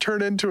 You're going to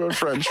turn into a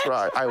French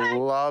fry. I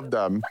love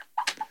them.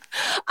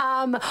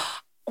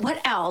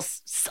 What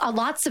else?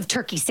 Lots of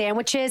turkey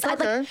sandwiches. Okay.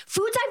 I like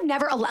foods I've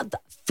never allowed.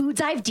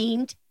 Foods I've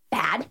deemed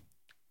bad.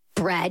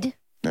 Bread,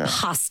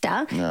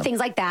 pasta, things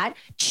like that.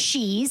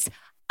 Cheese.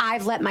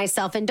 I've let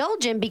myself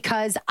indulge in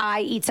because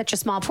I eat such a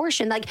small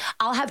portion. Like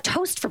I'll have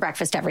toast for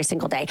breakfast every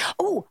single day.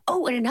 Oh,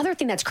 and another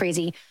thing that's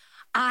crazy.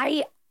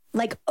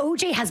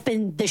 OJ has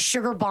been the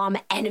sugar bomb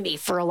enemy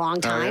for a long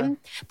time.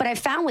 But I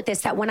found with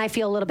this that when I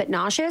feel a little bit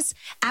nauseous,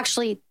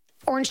 actually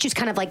orange juice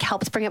kind of like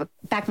helps bring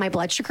back my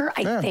blood sugar,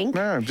 I think.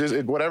 Yeah,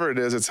 whatever it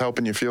is, it's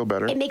helping you feel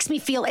better. It makes me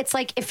feel, it's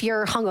like if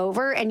you're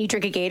hungover and you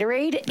drink a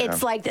Gatorade,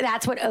 it's like,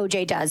 that's what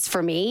OJ does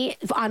for me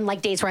on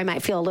like days where I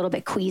might feel a little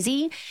bit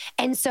queasy.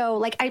 And so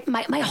like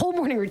my whole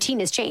morning routine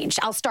has changed.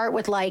 I'll start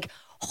with like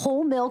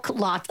whole milk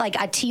like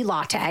a tea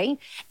latte,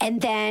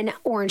 and then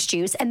orange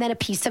juice, and then a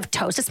piece of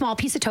toast, a small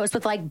piece of toast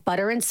with like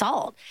butter and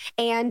salt.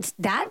 And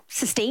that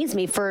sustains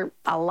me for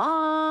a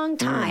long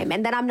time.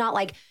 And then I'm not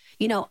like,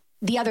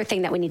 the other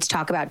thing that we need to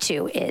talk about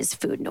too is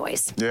food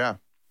noise. Yeah.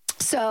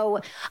 So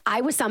I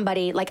was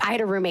somebody, like I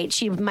had a roommate,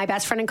 she was my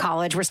best friend in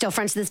college. We're still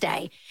friends to this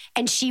day.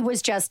 And she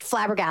was just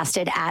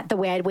flabbergasted at the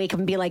way I'd wake up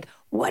and be like,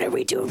 what are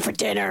we doing for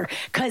dinner?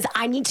 Because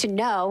I need to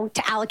know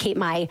to allocate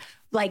my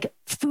like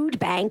food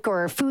bank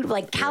or food,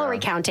 like calorie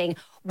counting.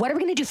 What are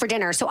we going to do for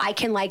dinner? So I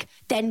can like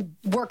then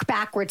work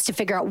backwards to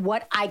figure out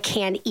what I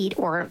can eat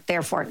or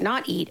therefore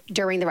not eat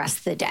during the rest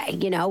of the day.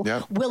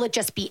 Will it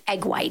just be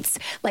egg whites?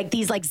 Like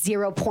these like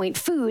 0 point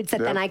foods that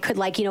then I could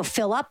like,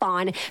 fill up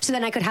on. So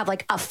then I could have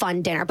like a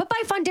fun dinner. But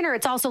by fun dinner,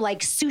 it's also like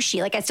sushi.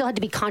 Like I still had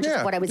to be conscious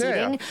of what I was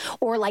eating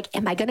or like,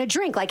 am I going to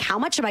drink? Like how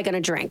much am I going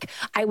to drink?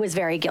 I was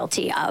very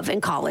guilty of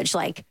in college,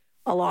 like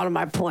a lot of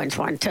my points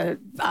went to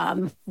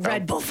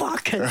Red Bull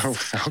vodka.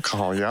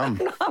 Alcohol, yum.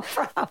 I'm not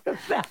proud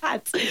of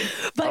that.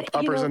 But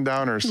uppers and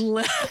downers.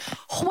 What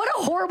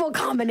a horrible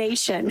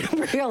combination,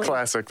 really.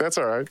 Classic. That's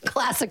all right.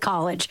 Classic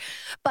college.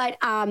 But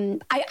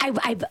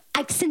I've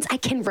since I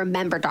can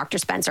remember, Dr.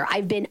 Spencer,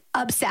 I've been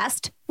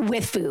obsessed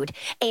with food.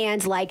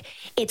 And like,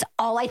 it's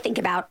all I think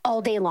about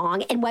all day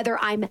long. And whether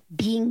I'm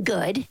being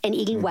good and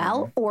eating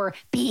well or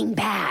being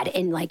bad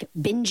and like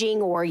binging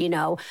or,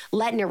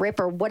 letting it rip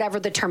or whatever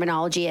the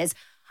terminology is,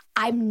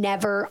 I've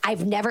never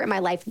in my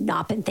life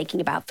not been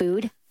thinking about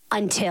food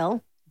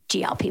until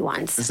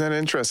GLP-1s. Isn't that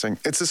interesting?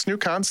 It's this new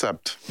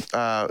concept.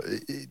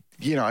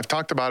 I've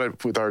talked about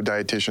it with our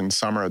dietitian,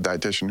 Summer, a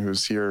dietitian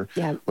who's here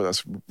with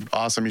us.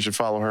 Awesome. You should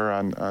follow her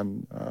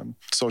on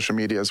social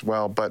media as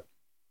well. But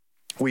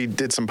we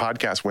did some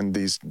podcasts when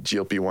these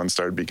GLP-1s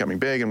started becoming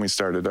big, and we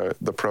started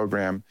the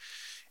program.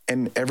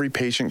 And every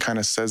patient kind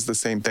of says the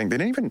same thing. They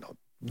didn't even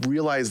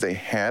realize they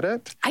had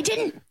it. I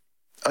didn't.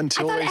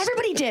 Until I thought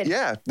everybody did.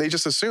 Yeah, they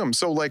just assume.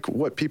 So like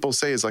what people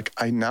say is like,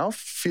 I now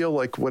feel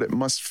like what it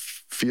must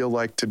feel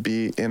like to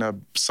be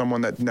in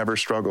someone that never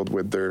struggled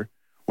with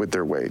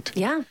their weight.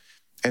 Yeah.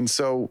 And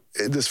so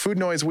this food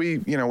noise, we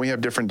have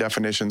different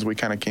definitions. We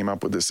kind of came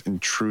up with this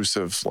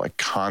intrusive, like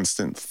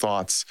constant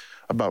thoughts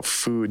about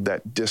food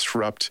that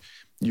disrupt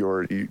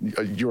your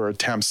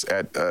attempts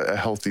at a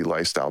healthy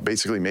lifestyle.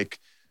 Basically make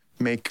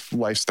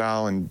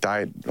lifestyle and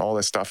diet, all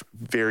this stuff,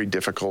 very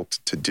difficult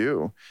to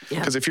do.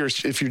 Because if you're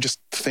just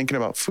thinking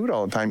about food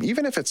all the time,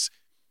 even if it's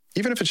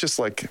just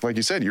like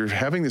you said, you're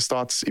having these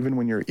thoughts even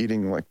when you're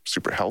eating like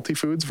super healthy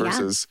foods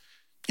versus,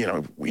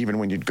 even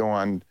when you'd go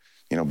on,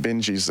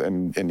 binges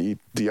and eat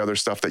the other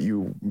stuff that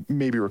you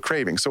maybe were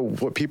craving. So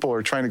what people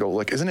are trying to go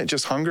like, isn't it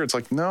just hunger? It's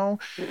like, no,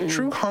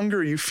 true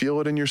hunger, you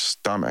feel it in your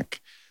stomach.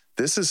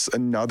 This is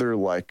another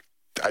like,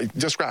 I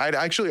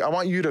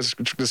want you to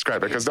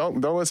describe it, because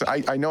don't listen.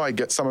 I know I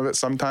get some of it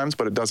sometimes,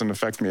 but it doesn't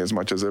affect me as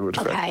much as it would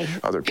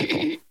affect other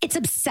people. It's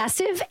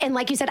obsessive. And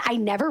like you said, I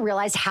never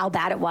realized how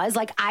bad it was.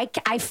 Like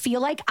I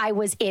feel like I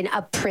was in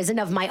a prison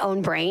of my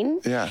own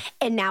brain. Yeah.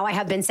 And now I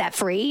have been set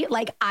free.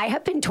 Like I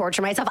have been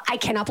torturing myself. I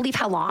cannot believe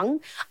how long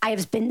I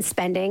have been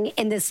spending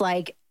in this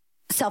like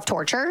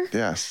self-torture.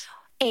 Yes.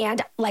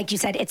 And like you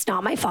said, it's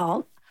not my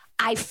fault.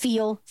 I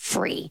feel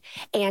free,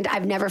 and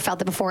I've never felt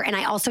that before. And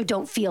I also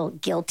don't feel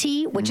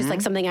guilty, which is like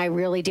something I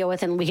really deal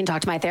with. And we can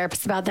talk to my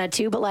therapist about that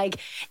too. But like,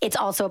 it's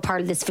also a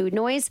part of this food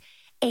noise.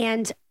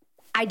 And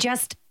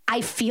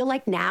I feel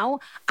like now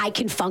I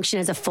can function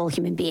as a full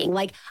human being.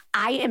 Like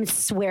I am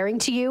swearing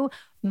to you,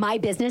 my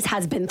business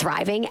has been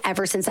thriving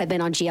ever since I've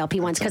been on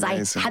GLP-1s, because I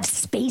have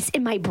space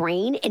in my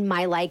brain, in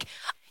my like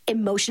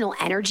emotional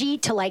energy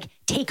to like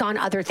take on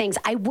other things.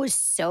 I was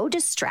so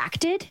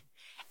distracted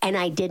and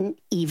I didn't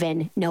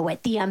even know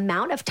it. The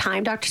amount of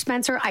time, Dr.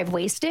 Spencer, I've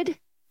wasted,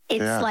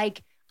 it's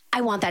like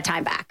I want that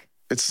time back.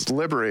 It's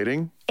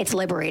liberating. It's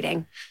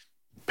liberating.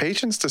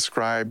 Patients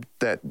describe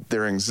that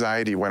their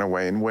anxiety went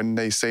away. And when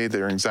they say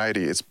their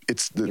anxiety, it's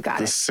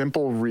the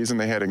simple reason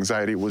they had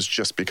anxiety was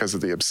just because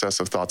of the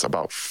obsessive thoughts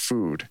about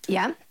food.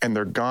 Yeah. And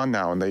they're gone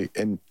now.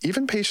 And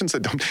even patients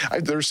that don't,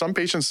 there's some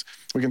patients,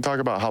 we can talk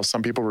about how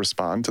some people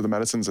respond to the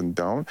medicines and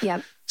don't.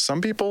 Yep.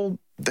 Some people,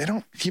 they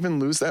don't even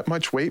lose that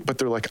much weight, but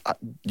they're like,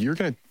 you're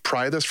going to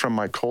pry this from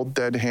my cold,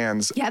 dead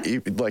hands. Yep.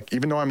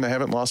 Even though I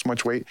haven't lost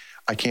much weight,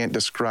 I can't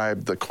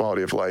describe the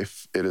quality of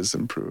life. It is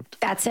improved.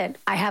 That's it.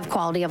 I have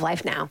quality of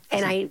life now,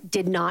 and I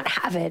did not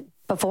have it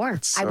before.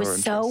 I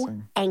was so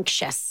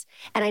anxious,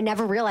 and I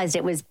never realized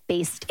it was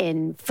based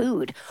in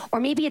food. Or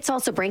maybe it's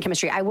also brain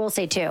chemistry. I will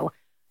say, too,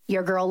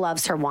 your girl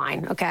loves her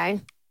wine, okay?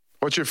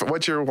 What's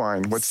your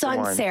wine? What's the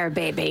wine? Sancerre,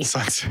 baby.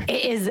 Sancerre.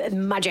 It is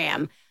my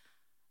jam.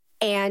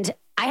 And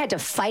I had to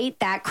fight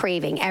that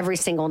craving every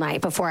single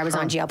night before I was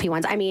on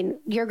GLP-1s. I mean,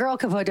 your girl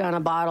could put down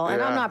a bottle,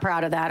 and I'm not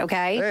proud of that,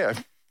 okay? Yeah.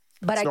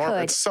 But I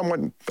could. It's somewhat,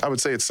 I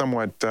would say it's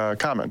somewhat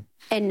common.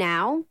 And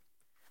now,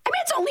 I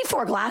mean, it's only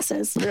 4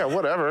 glasses. Yeah,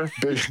 whatever.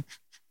 Big.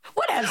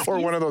 Whatever. Or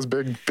one of those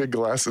big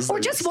glasses.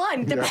 Or just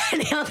one,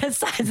 depending on the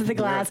size of the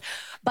glass.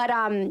 Yeah.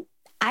 But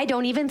I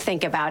don't even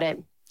think about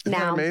it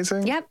now. Isn't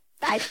that amazing?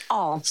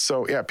 Yep.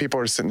 So, yeah,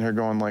 people are sitting here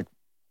going like,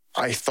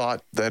 I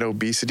thought that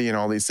obesity and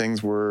all these things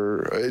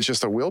it's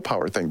just a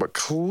willpower thing, but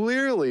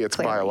clearly it's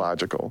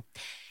biological.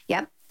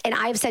 Yep. And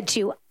I've said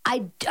too,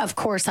 of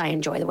course I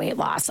enjoy the weight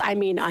loss. I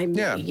mean,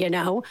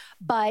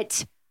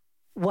 but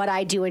what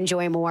I do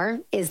enjoy more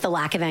is the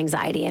lack of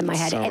anxiety in my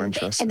head. And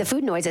the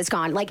food noise is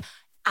gone. Like,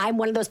 I'm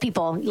one of those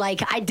people,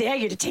 like, I dare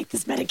you to take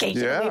this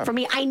medication away from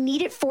me. I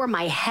need it for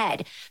my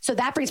head. So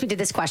that brings me to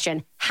this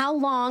question. How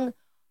long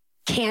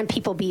can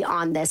people be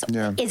on this?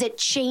 Yeah. Is it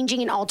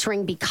changing and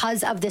altering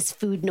because of this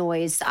food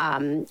noise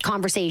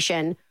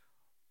conversation?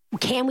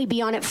 Can we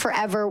be on it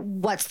forever?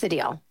 What's the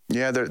deal?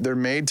 Yeah, they're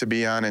made to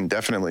be on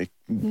indefinitely.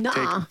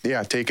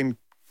 Taken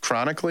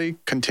chronically,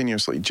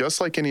 continuously, just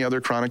like any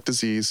other chronic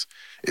disease.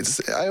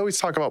 I always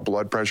talk about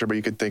blood pressure, but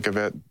you could think of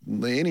it,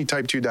 any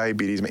type 2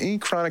 diabetes, any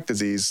chronic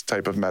disease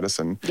type of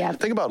medicine. Yep.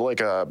 Think about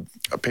like a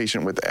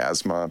patient with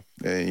asthma,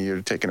 and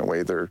you're taking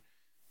away their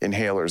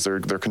inhalers,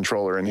 their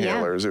controller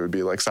inhalers. It would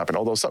be like stopping.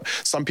 Although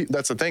some people,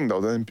 that's the thing though,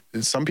 then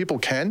some people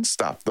can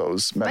stop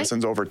those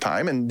medicines over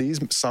time,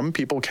 and some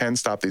people can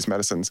stop these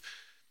medicines.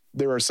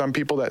 There are some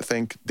people that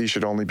think these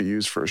should only be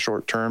used for a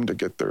short term to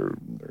get their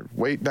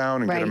weight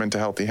down and get them into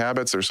healthy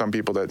habits. There's some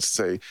people that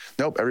say,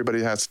 nope,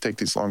 everybody has to take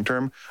these long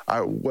term.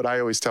 What I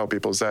always tell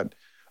people is that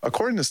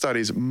according to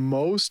studies,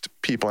 most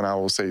people, and I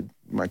will say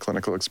my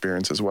clinical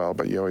experience as well,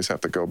 but you always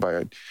have to go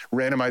by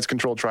randomized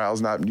controlled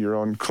trials, not your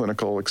own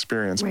clinical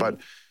experience, but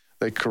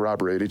they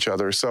corroborate each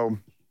other. So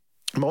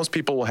most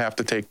people will have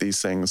to take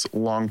these things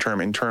long term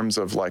in terms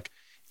of like,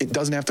 it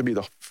doesn't have to be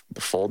the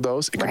full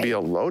dose. It can be a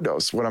low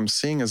dose. What I'm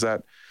seeing is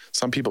that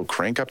some people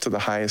crank up to the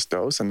highest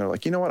dose and they're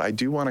like, you know what, I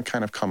do want to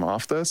kind of come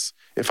off this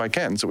if I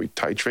can. So we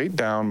titrate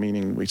down,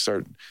 meaning we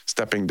start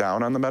stepping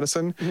down on the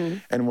medicine. Mm-hmm.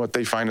 And what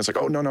they find is like,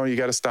 oh, no, you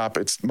got to stop.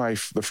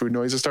 The food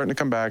noise is starting to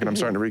come back and I'm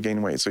starting to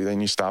regain weight. So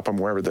then you stop them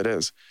wherever that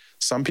is.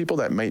 Some people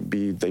they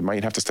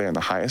might have to stay on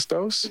the highest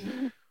dose.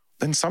 Mm-hmm.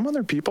 Then some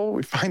other people,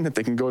 we find that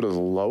they can go to the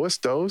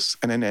lowest dose.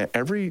 And then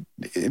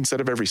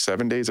instead of every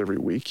 7 days, every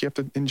week you have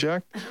to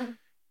inject. Uh-huh.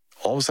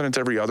 All of a sudden it's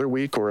every other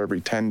week or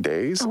every 10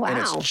 days. Oh, wow. And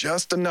it's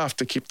just enough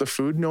to keep the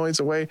food noise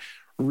away.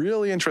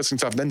 Really interesting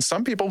stuff. Then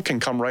some people can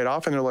come right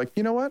off and they're like,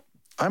 you know what?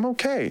 I'm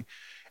okay.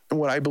 And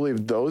what I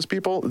believe those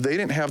people, they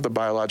didn't have the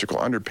biological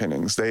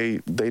underpinnings. They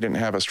didn't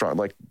have a strong,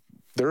 like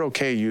they're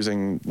okay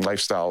using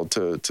lifestyle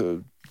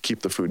to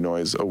keep the food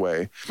noise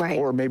away. Right.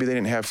 Or maybe they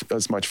didn't have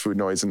as much food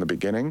noise in the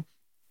beginning.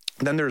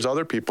 Then there's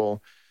other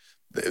people,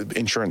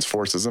 insurance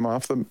forces them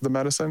off the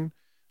medicine.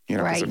 You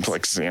know,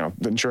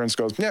 the insurance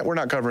goes, we're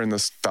not covering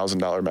this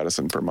 $1,000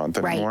 medicine per month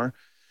anymore. Right.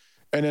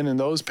 And then in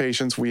those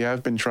patients, we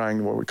have been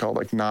trying what we call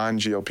like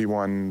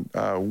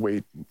non-GLP-1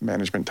 weight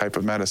management type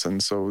of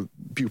medicine. So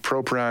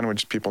bupropion,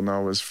 which people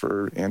know is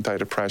for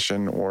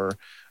antidepressant or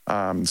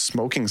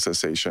smoking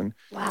cessation.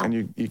 Wow.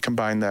 And you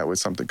combine that with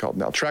something called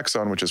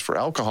naltrexone, which is for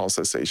alcohol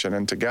cessation.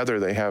 And together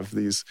they have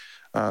these,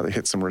 they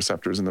hit some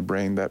receptors in the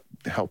brain that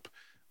help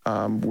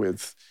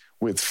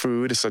with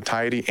food,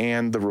 satiety,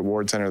 and the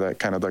reward center, that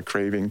kind of the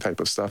craving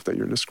type of stuff that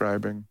you're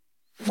describing.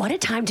 What a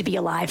time to be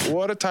alive.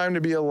 What a time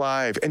to be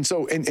alive. And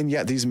so, and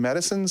yeah, these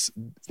medicines,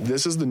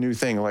 this is the new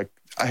thing. Like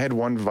I had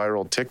one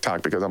viral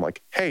TikTok because I'm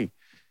like, hey,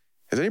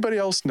 has anybody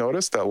else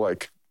noticed that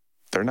like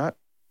they're not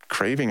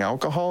craving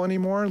alcohol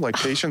anymore? Like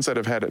patients that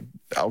have had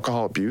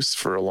alcohol abuse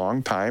for a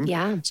long time,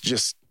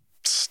 just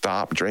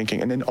stop drinking.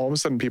 And then all of a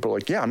sudden people are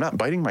like, I'm not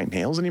biting my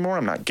nails anymore.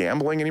 I'm not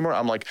gambling anymore.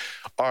 I'm like,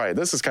 all right,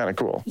 this is kind of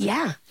cool.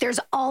 Yeah. There's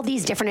all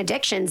these different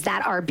addictions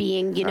that are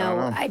being,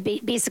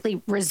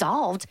 basically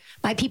resolved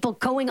by people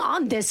going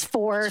on this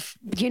for,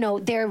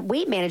 their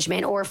weight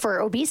management or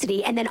for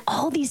obesity. And then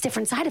all these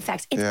different side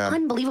effects. It's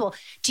unbelievable.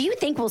 Do you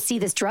think we'll see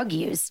this drug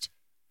used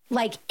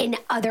like in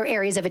other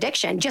areas of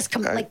addiction, just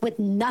like with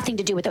nothing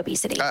to do with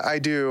obesity? I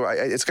do.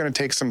 It's going to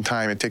take some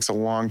time. It takes a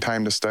long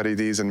time to study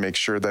these and make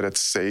sure that it's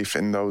safe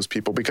in those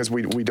people, because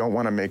we don't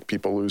want to make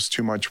people lose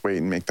too much weight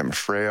and make them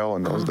frail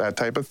and that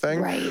type of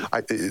thing. Right.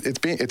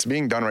 It's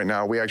being done right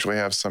now. We actually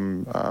have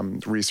some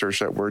research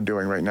that we're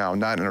doing right now,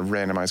 not in a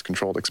randomized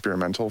controlled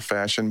experimental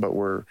fashion, but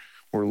we're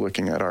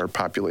looking at our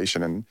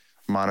population and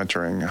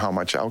monitoring how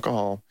much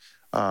alcohol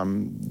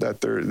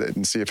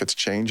and see if it's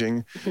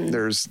changing.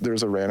 There's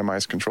a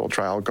randomized controlled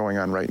trial going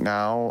on right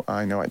now.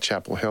 I know at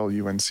Chapel Hill,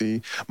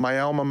 UNC, my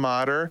alma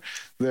mater.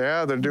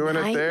 Yeah, they're doing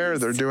it there.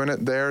 They're doing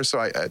it there. So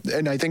I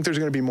think there's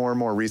going to be more and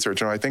more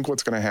research. And I think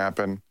what's going to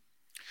happen,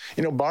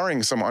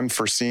 barring some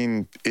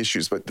unforeseen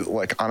issues, but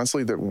like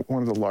honestly,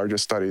 one of the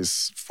largest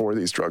studies for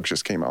these drugs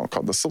just came out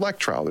called the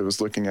SELECT trial. It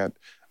was looking at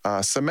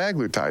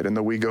semaglutide and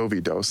the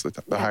Wegovy dose,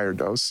 the higher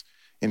dose,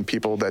 in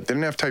people that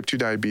didn't have type 2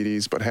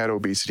 diabetes but had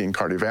obesity and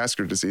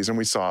cardiovascular disease, and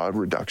we saw a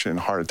reduction in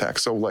heart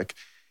attacks. So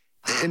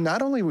and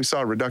not only we saw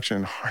a reduction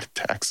in heart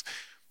attacks,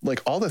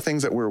 like all the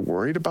things that we're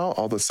worried about,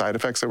 all the side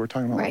effects that we're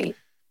talking about, like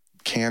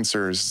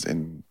cancers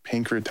and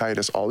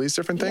pancreatitis, all these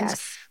different things,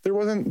 there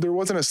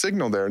wasn't a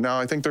signal there. Now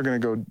I think they're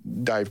going to go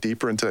dive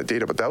deeper into that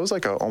data, but that was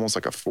almost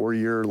like a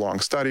 4-year long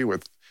study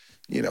with,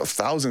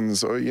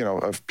 thousands,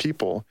 of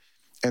people.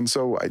 And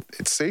so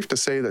it's safe to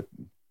say that,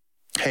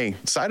 hey,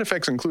 side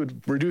effects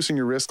include reducing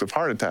your risk of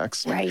heart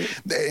attacks. Right.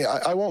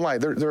 I won't lie.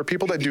 There are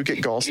people that do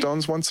get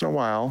gallstones once in a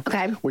while,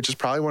 which is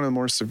probably one of the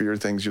more severe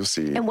things you'll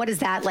see. And what does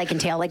that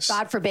entail? Like,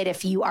 God forbid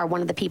if you are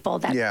one of the people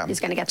that is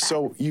going to get that.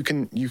 So you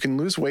can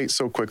lose weight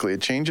so quickly.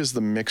 It changes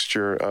the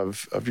mixture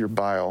of your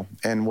bile.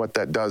 And what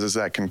that does is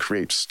that can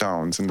create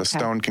stones. And the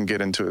stone can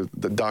get into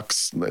the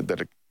ducts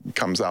that it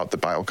comes out, the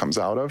bile comes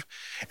out of,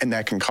 and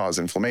that can cause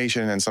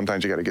inflammation. And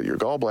sometimes you got to get your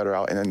gallbladder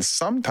out. And then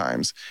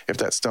sometimes if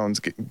that stone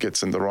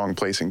gets in the wrong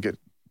place and it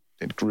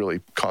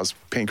really cause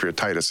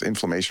pancreatitis,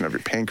 inflammation of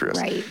your pancreas.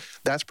 Right.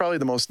 That's probably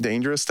the most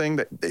dangerous thing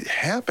that it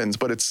happens,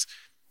 but it's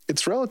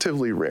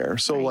relatively rare.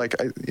 So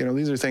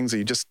these are things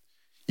that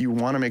you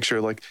want to make sure,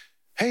 like,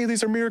 hey,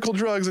 these are miracle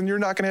drugs and you're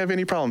not going to have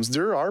any problems.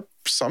 There are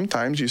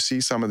sometimes you see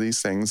some of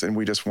these things, and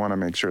we just want to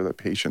make sure that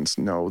patients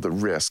know the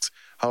risks.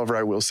 However,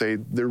 I will say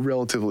they're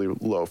relatively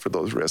low for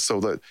those risks. So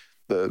that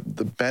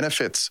the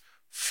benefits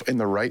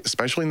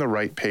especially in the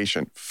right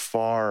patient,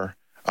 far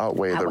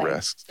outweigh the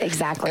risks.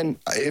 Exactly. And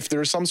if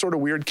there's some sort of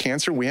weird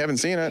cancer, we haven't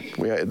seen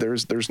it.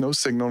 There's no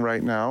signal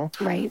right now.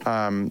 Right.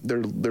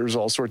 There's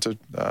all sorts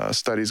of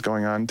studies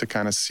going on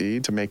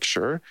to make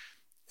sure.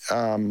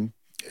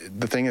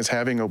 The thing is,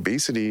 having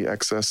obesity,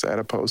 excess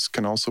adipose,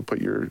 can also put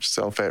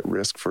yourself at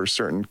risk for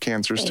certain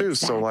cancers too.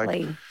 So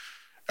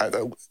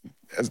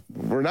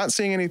we're not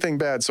seeing anything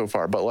bad so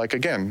far, but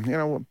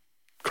again,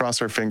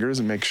 cross our fingers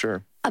and make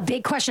sure. A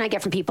big question I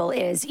get from people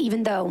is,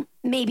 even though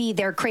maybe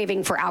their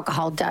craving for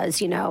alcohol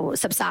does,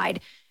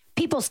 subside,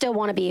 people still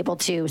want to be able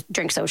to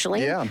drink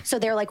socially. Yeah. So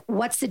they're like,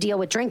 what's the deal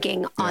with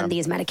drinking on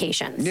these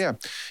medications? Yeah.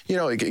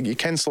 You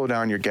can slow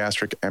down your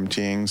gastric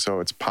emptying.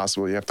 So it's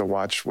possible you have to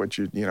watch what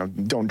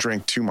don't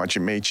drink too much. It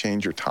may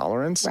change your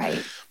tolerance.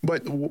 Right.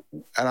 And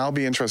I'll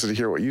be interested to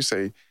hear what you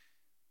say.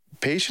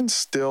 Patients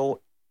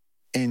still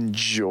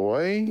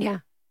enjoy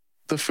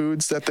the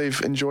foods that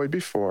they've enjoyed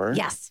before.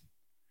 Yes.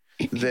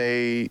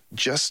 They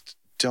just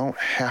don't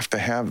have to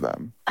have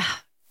them.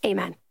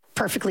 Amen.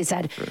 Perfectly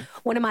said. Sure.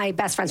 One of my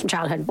best friends from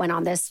childhood went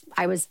on this.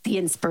 I was the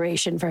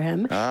inspiration for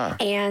him.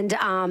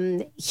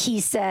 And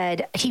he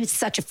said, he was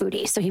such a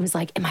foodie. So he was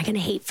like, am I going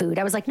to hate food?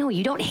 I was like, no,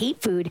 you don't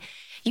hate food.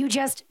 You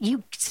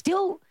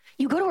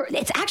go to,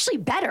 it's actually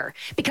better,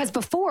 because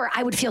before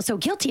I would feel so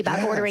guilty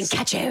about ordering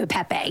cacio e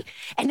pepe.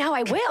 And now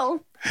I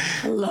will.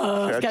 I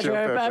love cacio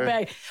e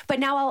pepe. But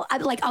now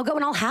I'll go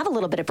and I'll have a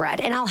little bit of bread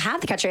and I'll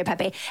have the cacio e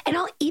pepe, and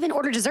I'll even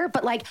order dessert.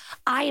 But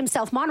I am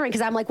self-monitoring, because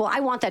I'm like, well,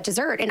 I want that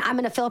dessert and I'm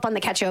going to fill up on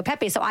the cacio e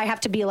pepe. So I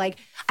have to I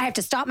have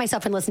to stop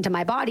myself and listen to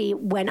my body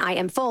when I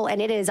am full. And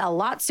it is a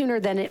lot sooner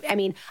than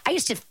I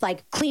used to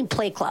clean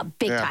plate club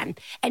big time.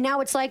 And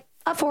now it's like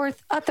a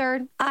fourth, a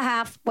third, a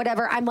half,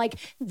 whatever. I'm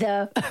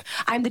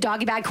I'm the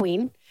doggy bag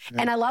queen.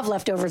 And I love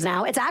leftovers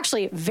now. It's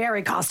actually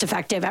very cost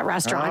effective at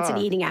restaurants and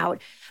eating out.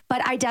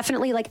 But I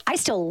definitely I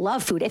still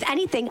love food. If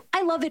anything,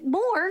 I love it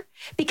more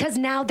because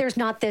now there's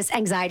not this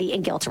anxiety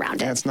and guilt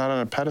around it. Yeah, it's not on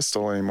a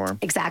pedestal anymore.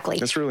 Exactly.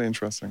 It's really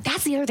interesting.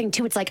 That's the other thing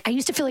too. It's I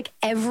used to feel like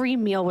every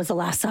meal was the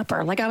Last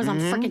Supper. I was on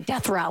freaking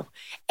death row.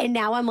 And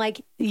now I'm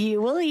like,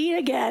 you will eat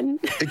again.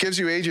 It gives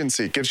you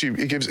agency.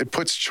 It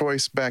puts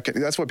choice back.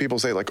 That's what people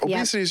say.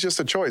 Obesity is just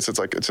a choice. It's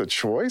it's a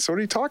choice. What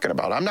are you talking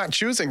about? I'm not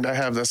choosing to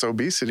have this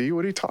obesity.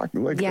 What are you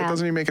talking? It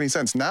doesn't even make any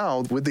sense.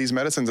 Now with these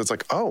medicines, it's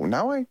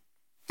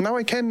now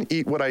I can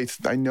eat what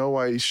I know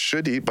I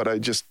should eat, but I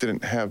just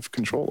didn't have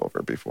control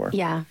over before.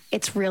 Yeah,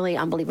 it's really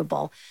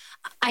unbelievable.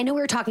 I know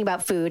we were talking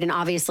about food, and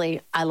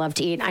obviously I love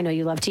to eat. I know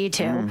you love to eat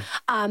too.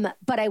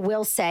 But I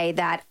will say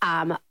that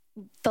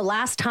the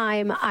last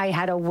time I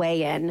had a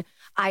weigh-in,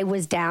 I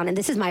was down, and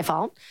this is my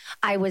fault,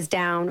 I was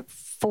down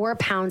 4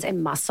 pounds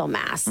in muscle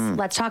mass.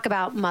 Let's talk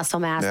about muscle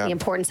mass, the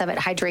importance of it,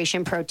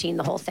 hydration, protein,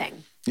 the whole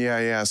thing.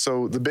 Yeah.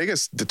 So the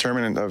biggest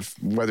determinant of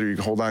whether you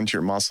hold on to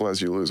your muscle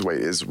as you lose weight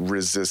is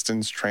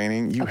resistance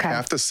training. You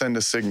have to send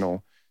a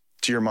signal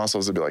to your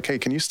muscles to be like, hey,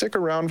 can you stick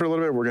around for a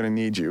little bit? We're going to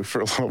need you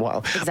for a little while.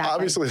 Exactly.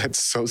 Obviously,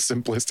 that's so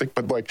simplistic,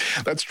 but like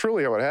that's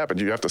truly how it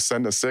happens. You have to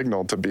send a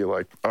signal to be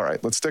like, all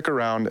right, let's stick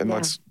around and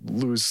let's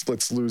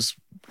lose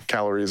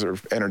calories or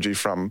energy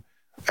from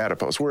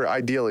adipose, where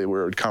ideally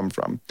where it would come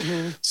from.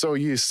 So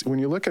when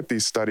you look at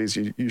these studies,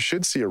 you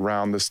should see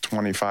around this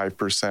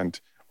 25%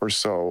 or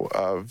so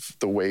of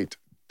the weight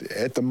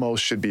at the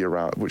most should be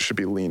around, which should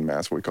be lean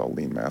mass, what we call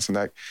lean mass. And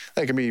that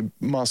can be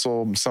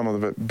muscle, some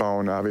of it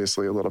bone,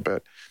 obviously a little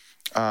bit.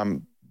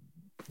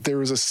 There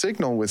was a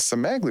signal with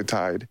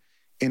semaglutide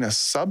in a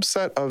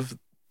subset of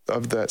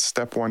that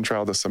step 1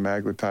 trial, the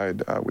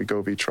semaglutide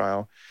Wegovy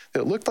trial.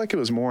 It looked like it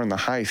was more in the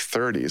high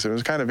 30s. It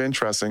was kind of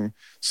interesting.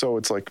 So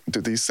it's like, do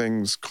these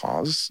things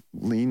cause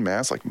lean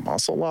mass, like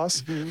muscle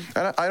loss? And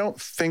I don't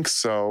think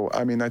so.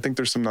 I mean, I think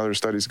there's some other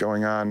studies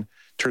going on.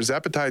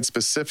 Tirzepatide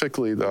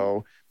specifically,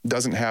 though,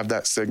 doesn't have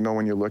that signal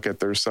when you look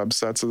at their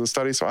subsets of the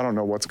study. So I don't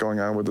know what's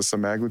going on with the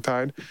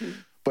semaglutide.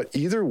 But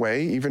either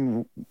way,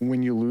 even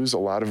when you lose a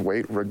lot of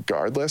weight,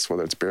 regardless,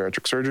 whether it's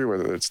bariatric surgery,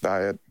 whether it's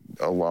diet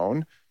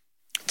alone,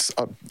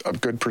 a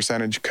good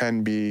percentage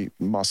can be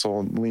muscle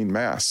and lean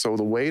mass. So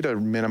the way to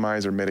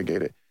minimize or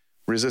mitigate it,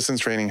 resistance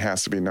training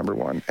has to be number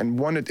one. And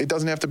it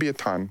doesn't have to be a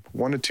ton,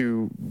 1 to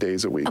 2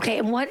 days a week. Okay,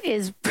 and what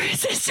is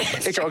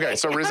resistance training? Okay,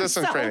 so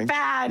resistance training.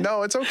 Bad.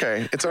 No, it's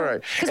okay. It's all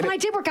right. Because when I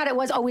did work out, it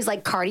was always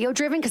like cardio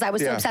driven because I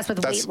was so obsessed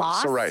with weight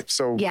loss.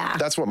 So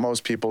that's what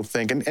most people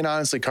think. And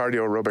honestly,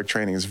 cardio aerobic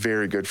training is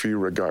very good for you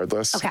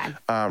regardless. Okay.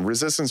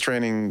 Resistance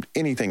training,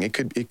 anything. It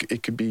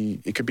could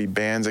be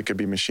bands, it could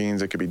be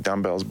machines, it could be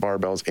dumbbells,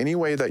 barbells, any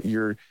way that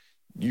you're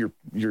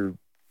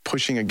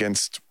pushing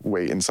against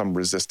weight in some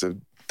resisted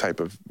type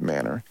of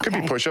manner. Could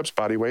be push-ups,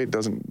 body weight,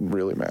 doesn't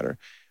really matter.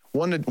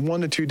 1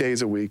 to 2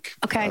 days a week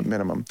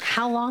minimum.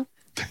 How long?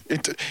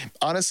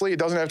 Honestly, it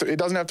doesn't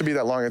have to be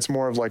that long. It's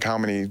more of like how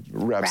many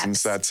reps and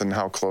sets and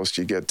how close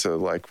you get to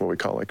like what we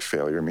call like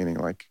failure, meaning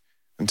like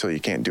until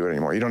you can't do it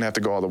anymore. You don't have to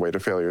go all the way to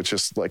failure. It's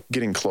just like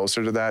getting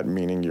closer to that,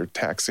 meaning you're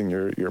taxing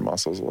your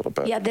muscles a little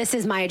bit. Yeah, this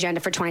is my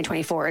agenda for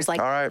 2024 is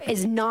like,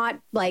 is not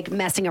like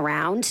messing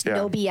around,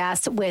 no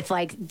BS with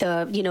like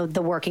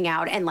the working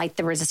out and like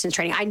the resistance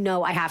training. I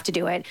know I have to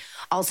do it.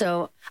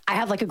 Also, I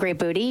have like a great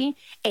booty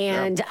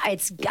and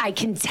I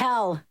can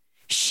tell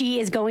she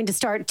is going to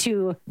start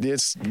to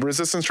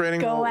resistance training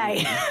go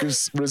away.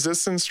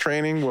 Resistance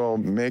training will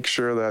make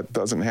sure that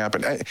doesn't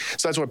happen.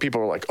 So that's what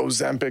people are like,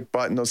 Ozempic,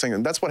 butt, and those things.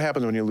 And that's what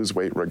happens when you lose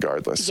weight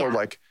regardless. So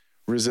like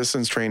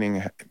resistance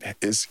training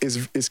is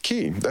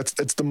key.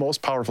 It's the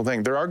most powerful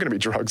thing. There are going to be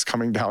drugs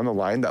coming down the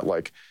line that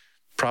like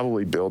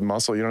probably build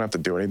muscle. You don't have to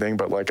do anything,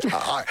 but like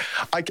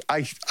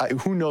I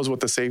who knows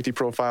what the safety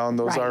profile on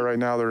those are right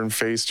now. They're in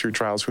phase 2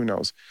 trials. Who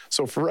knows?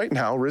 So for right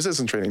now,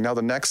 resistance training. Now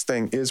the next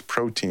thing is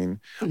protein.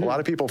 A lot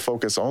of people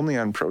focus only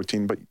on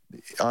protein, but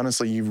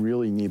honestly, you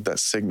really need that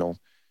signal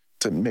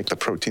to make the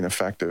protein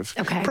effective.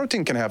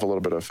 Protein can have a little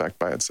bit of effect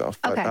by itself.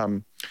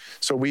 But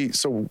so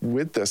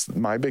with this,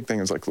 my big thing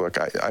is like, look,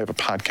 I have a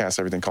podcast,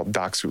 everything called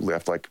Docs Who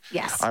Lift. Like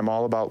I'm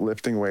all about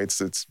lifting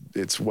weights.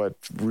 It's what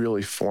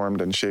really formed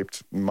and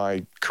shaped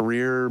my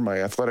career, my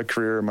athletic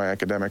career, my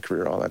academic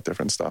career, all that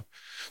different stuff.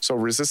 So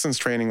resistance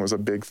training was a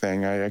big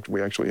thing.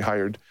 We actually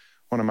hired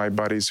one of my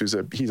buddies he's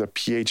a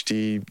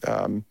PhD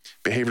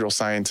behavioral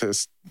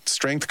scientist,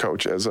 strength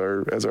coach as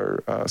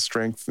our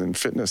strength and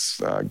fitness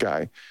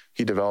guy.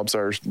 He develops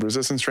our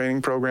resistance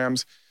training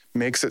programs,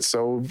 makes it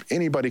so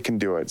anybody can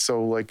do it.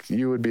 So like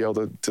you would be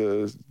able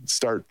to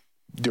start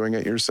doing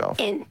it yourself.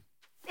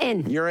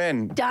 You're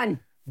in. Done.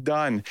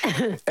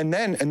 And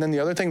then the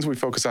other things we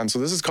focus on. So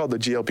this is called the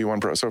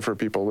GLP-1 Pro. So for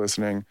people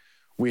listening,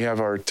 we have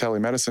our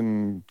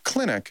telemedicine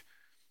clinic,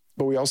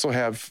 but we also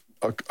have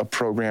a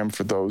program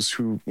for those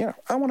who,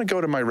 I want to go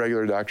to my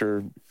regular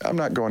doctor. I'm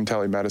not going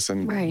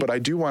telemedicine, but I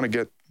do want to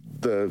get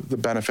the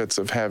benefits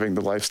of having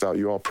the lifestyle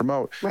you all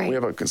promote. We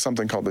have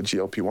something called the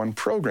GLP-1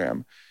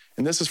 program.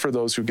 And this is for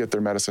those who get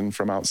their medicine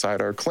from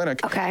outside our clinic.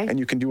 And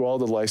you can do all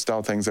the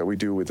lifestyle things that we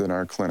do within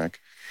our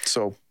clinic.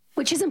 So,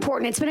 which is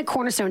important. It's been a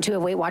cornerstone too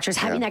of Weight Watchers,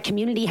 having that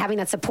community, having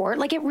that support.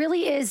 Like it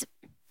really is,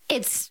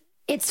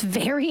 it's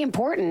very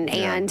important.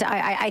 And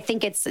I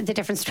think it's the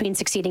difference between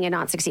succeeding and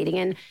not succeeding.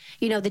 And,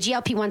 the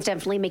GLP-1s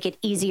definitely make it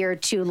easier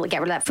to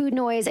get rid of that food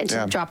noise and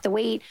to drop the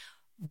weight.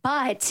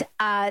 But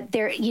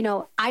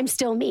I'm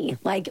still me.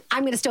 Like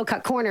I'm going to still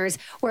cut corners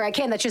where I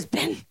can. That's just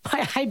been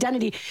my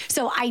identity.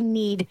 So I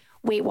need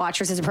Weight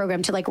Watchers as a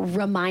program to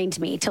remind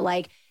me to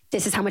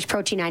this is how much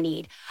protein I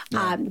need.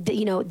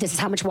 This is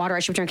how much water I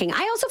should be drinking.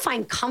 I also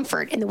find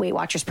comfort in the Weight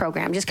Watchers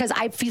program just because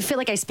I feel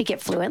like I speak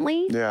it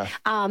fluently. Yeah.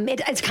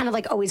 It's kind of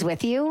like always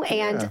with you.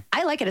 And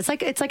I like it.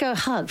 It's like a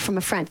hug from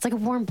a friend. It's like a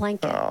warm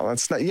blanket. Oh,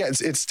 that's not,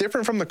 it's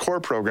different from the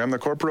core program. The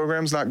core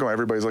program's not going,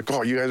 everybody's like,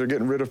 oh, you guys are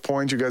getting rid of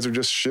points. You guys are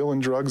just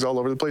shilling drugs all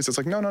over the place. It's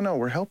like, no.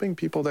 We're helping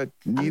people that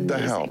need the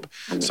help.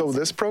 So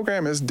this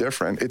program is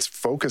different. It's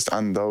focused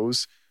on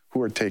those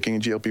who are taking a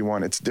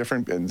GLP-1. It's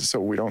different. And so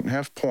we don't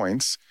have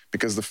points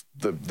because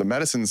the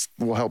medicines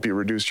will help you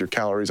reduce your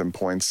calories and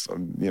points,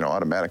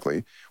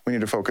 automatically. We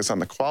need to focus on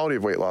the quality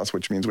of weight loss,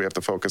 which means we have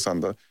to focus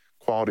on the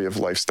quality of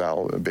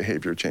lifestyle and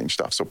behavior change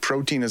stuff. So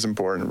protein is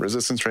important.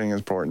 Resistance training is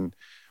important.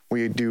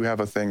 We do have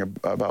a thing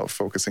about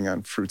focusing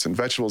on fruits and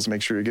vegetables,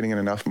 make sure you're getting in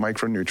enough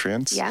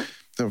micronutrients,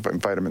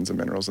 vitamins and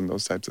minerals and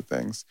those types of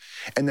things.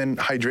 And then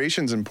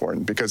hydration is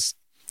important because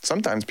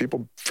sometimes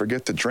people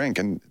forget to drink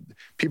and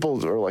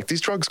people are like,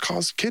 these drugs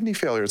cause kidney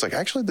failure. It's like,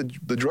 actually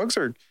the drugs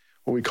are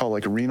what we call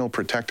like renal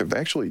protective. They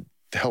actually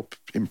help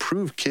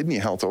improve kidney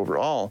health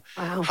overall.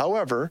 Wow.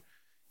 However,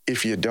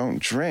 if you don't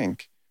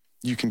drink,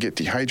 you can get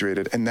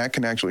dehydrated and that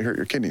can actually hurt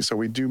your kidneys. So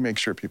we do make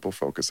sure people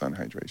focus on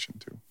hydration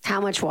too. How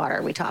much water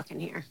are we talking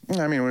here?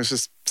 I mean, it was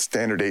just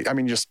standard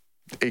just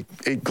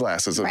eight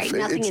glasses of,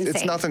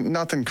 it's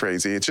nothing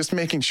crazy. It's just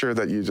making sure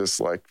that you just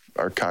like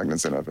are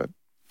cognizant of it.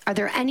 Are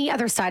there any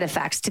other side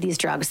effects to these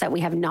drugs that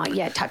we have not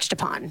yet touched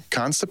upon?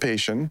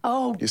 Constipation.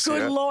 Oh,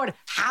 good Lord.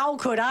 How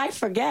could I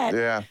forget?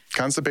 Yeah.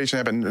 Constipation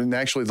happened. And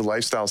actually the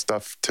lifestyle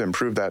stuff to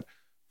improve that: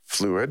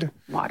 fluid,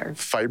 water,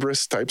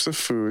 fibrous types of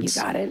foods.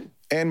 You got it.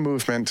 And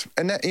movement.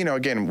 And that,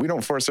 again, we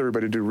don't force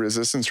everybody to do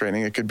resistance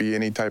training. It could be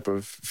any type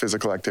of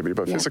physical activity,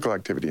 but physical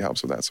activity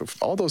helps with that. So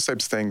all those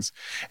types of things.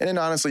 And then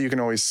honestly, you can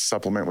always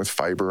supplement with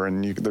fiber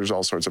and there's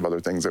all sorts of other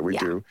things that we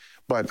do.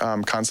 But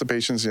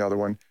constipation is the other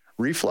one.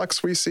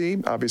 Reflux we see,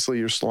 obviously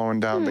you're slowing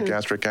down the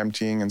gastric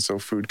emptying and so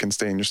food can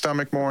stay in your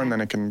stomach more and then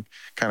it can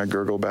kind of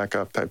gurgle back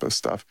up type of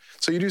stuff.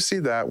 So you do see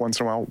that once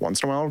in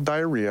a while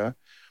diarrhea.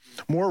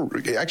 More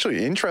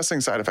actually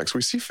interesting side effects.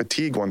 We see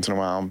fatigue once in a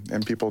while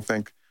and people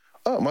think,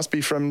 oh, it must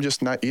be from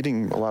just not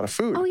eating a lot of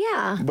food. Oh,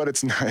 yeah. But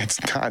it's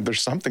not.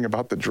 There's something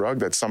about the drug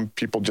that some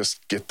people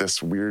just get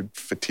this weird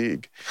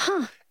fatigue.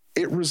 Huh.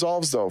 It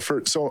resolves though.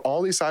 So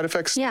all these side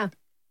effects,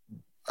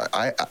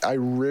 I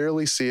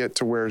rarely see it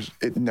to where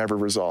it never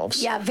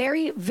resolves. Yeah,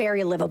 very,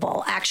 very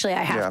livable, actually,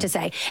 I have to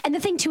say. And the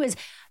thing too is,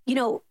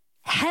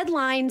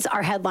 headlines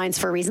are headlines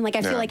for a reason. Like,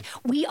 I feel like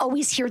we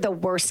always hear the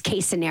worst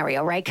case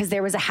scenario, right? Because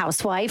there was a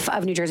housewife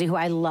of New Jersey who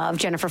I love,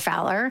 Jennifer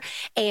Fessler.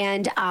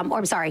 And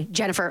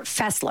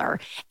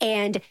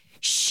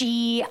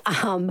she,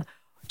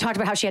 talked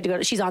about how she had to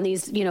go. She's on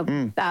these,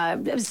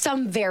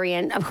 some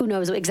variant of who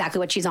knows exactly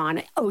what she's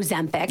on,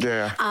 Ozempic.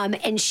 Yeah.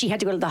 And she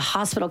had to go to the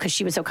hospital because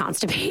she was so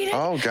constipated.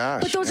 Oh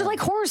gosh. But those are like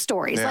horror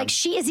stories. Yeah. Like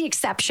she is the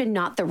exception,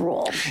 not the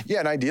rule. Yeah,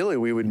 and ideally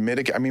we would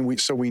mitigate. I mean,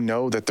 we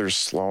know that there's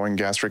slowing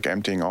gastric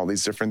emptying, all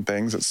these different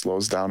things. It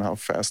slows down how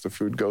fast the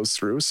food goes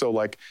through. So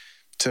like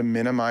to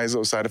minimize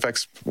those side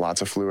effects,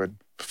 lots of fluid,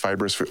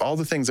 fibrous food, all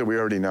the things that we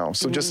already know.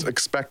 So just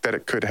expect that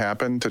it could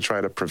happen to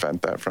try to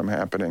prevent that from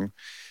happening.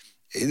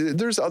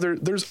 There's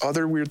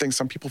other weird things.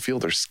 Some people feel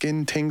their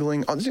skin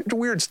tingling,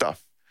 weird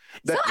stuff.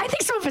 So I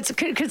think some of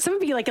it could some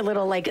be like a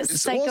little like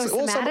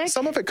psychosomatic.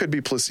 Some of it could be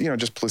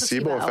just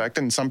placebo effect,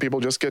 and some people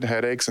just get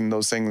headaches and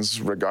those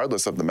things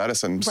regardless of the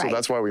medicine. So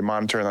that's why we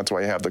monitor, and that's why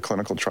you have the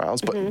clinical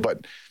trials.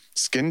 But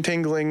skin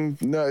tingling,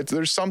 no,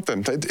 there's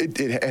something.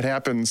 It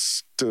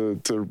happens to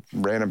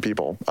random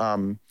people.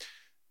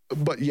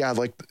 But yeah,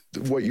 like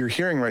what you're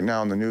hearing right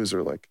now in the news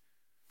are like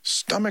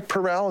stomach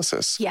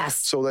paralysis. Yes.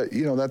 So that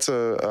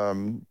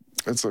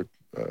that's a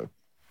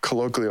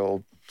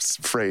colloquial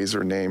phrase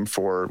or name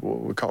for what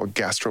we call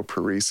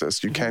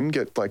gastroparesis. You can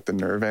get like the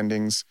nerve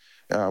endings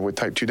with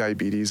type 2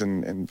 diabetes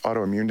and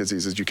autoimmune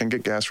diseases. You can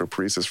get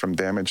gastroparesis from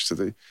damage to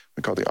we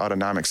call the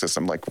autonomic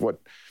system. Like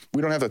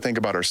we don't have to think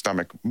about our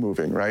stomach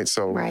moving, right?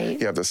 So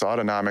you have this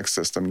autonomic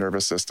system,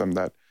 nervous system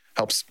that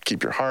helps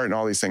keep your heart and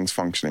all these things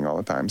functioning all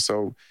the time.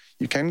 So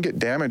you can get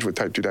damage with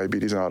type 2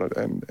 diabetes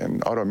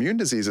and autoimmune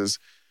diseases,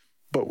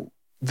 but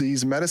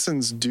these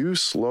medicines do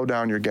slow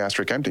down your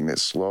gastric emptying. It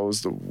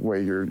slows the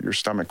way your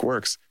stomach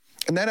works.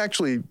 And that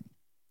actually,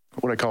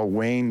 what I call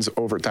wanes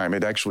over time.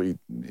 It actually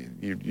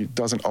it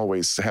doesn't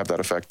always have that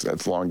effect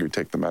as long as you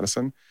take the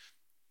medicine.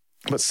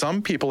 But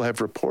some people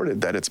have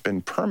reported that it's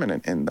been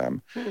permanent in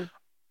them.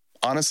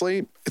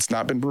 Honestly, it's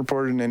not been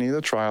reported in any of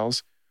the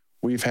trials.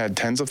 We've had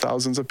tens of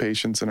thousands of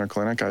patients in our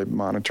clinic. I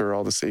monitor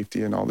all the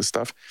safety and all this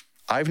stuff.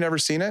 I've never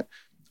seen it.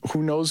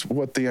 Who knows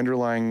what the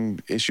underlying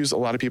issues? A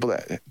lot of people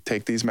that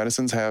take these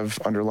medicines have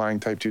underlying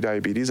type 2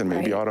 diabetes and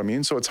maybe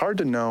autoimmune. So it's hard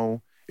to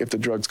know if the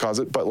drugs cause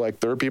it, but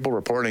like there are people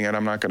reporting it.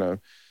 I'm not going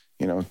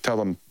to, tell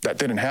them that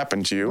didn't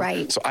happen to you.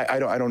 Right. So I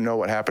don't know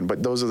what happened,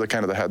 but those are the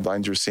kind of the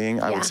headlines you're seeing.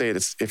 I would say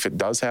if it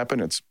does happen,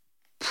 it's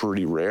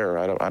pretty rare.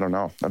 I don't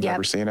know. I've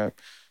never seen it.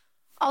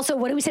 Also,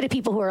 what do we say to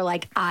people who are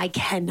like, I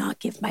cannot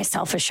give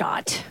myself a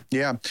shot?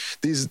 Yeah,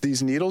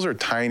 these needles are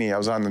tiny. I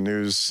was on the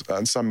news,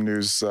 on some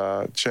news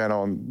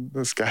channel, and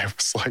this guy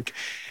was like,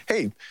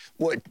 hey,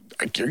 what,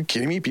 are you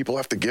kidding me? People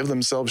have to give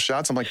themselves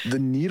shots. I'm like, the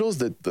needles,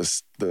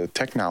 the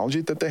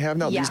technology that they have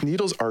now, these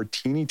needles are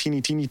teeny,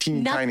 tiny.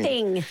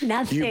 Nothing.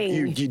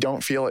 You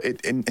don't feel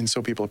it. And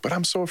so people, but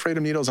I'm so afraid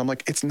of needles. I'm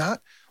like, it's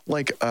not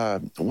like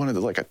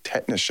like a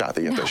tetanus shot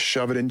that you have to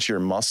shove it into your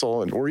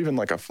muscle, or even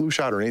like a flu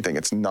shot or anything.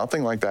 It's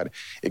nothing like that.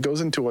 It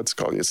goes into what's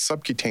called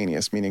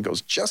subcutaneous, meaning it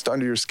goes just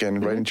under your skin,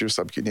 right into your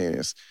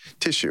subcutaneous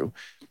tissue.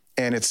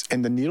 And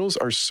the needles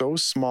are so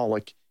small,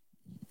 like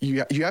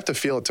you have to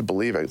feel it to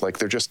believe it.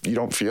 Like you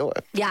don't feel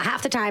it. Yeah,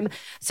 half the time.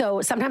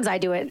 So sometimes I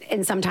do it,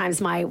 and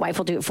sometimes my wife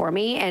will do it for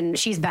me, and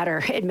she's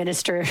better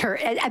administer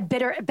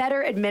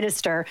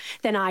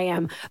than I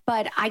am.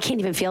 But I can't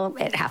even feel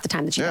it half the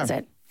time that she does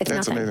it.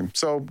 It's amazing.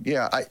 So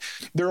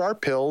there are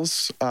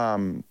pills that are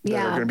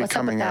going to be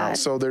coming out.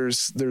 So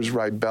there's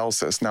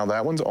Ribelsis. Now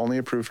that one's only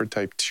approved for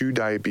type 2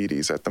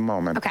 diabetes at the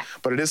moment. Okay.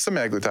 But it is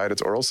semaglutide.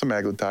 It's oral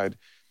semaglutide,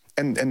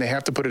 and they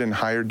have to put it in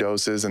higher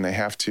doses, and they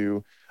have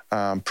to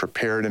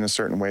prepare it in a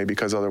certain way,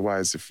 because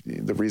otherwise,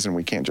 the reason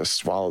we can't just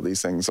swallow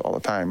these things all the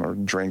time or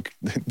drink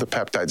the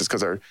peptides is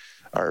because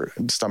our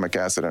stomach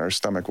acid in our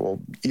stomach will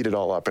eat it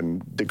all up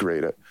and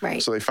degrade it.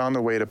 Right. So they found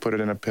a way to put it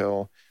in a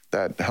pill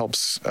that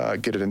helps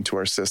get it into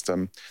our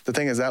system. The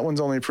thing is, that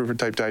one's only approved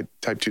for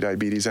type 2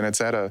 diabetes, and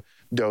it's at a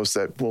dose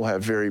that will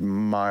have very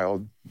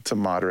mild to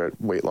moderate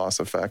weight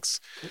loss effects.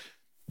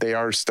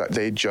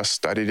 They just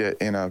studied it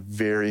in a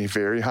very,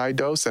 very high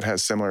dose that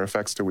has similar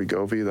effects to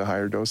Wegovy, the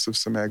higher dose of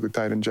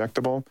semaglutide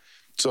injectable,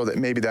 so that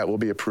maybe that will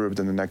be approved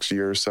in the next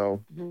year or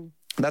so. Mm-hmm.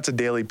 That's a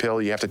daily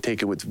pill. You have to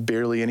take it with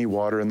barely any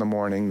water in the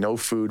morning, no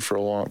food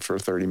for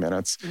 30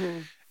 minutes,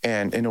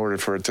 and in order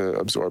for it to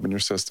absorb in your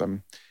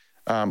system.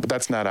 But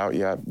that's not out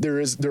yet.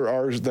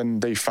 Then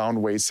they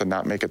found ways to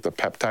not make it the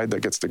peptide that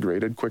gets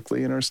degraded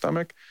quickly in our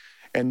stomach.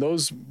 And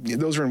those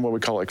are in what we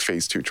call like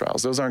phase 2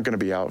 trials. Those aren't going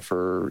to be out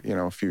for,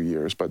 a few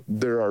years, but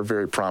there are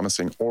very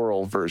promising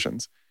oral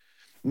versions.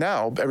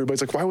 Now,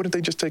 everybody's like, why wouldn't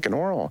they just take an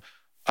oral?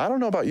 I don't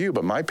know about you,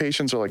 but my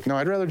patients are like, no,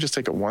 I'd rather just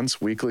take it once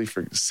weekly,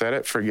 set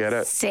it, forget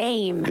it.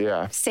 Same.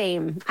 Yeah.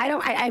 Same.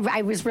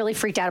 I was really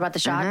freaked out about the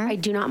shot. I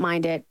do not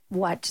mind it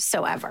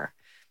whatsoever.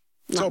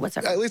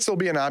 At least there'll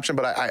be an option,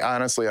 but I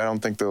honestly, I don't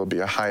think there'll be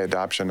a high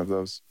adoption of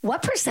those.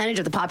 What percentage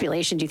of the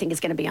population do you think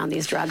is going to be on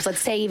these drugs? Let's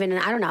say even,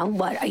 I don't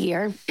know, a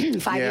year,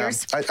 5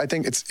 years? I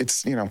think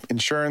it's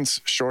insurance,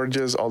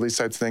 shortages, all these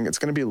types of things. It's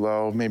going to be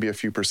low, maybe a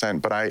few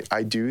percent. But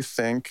I do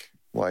think,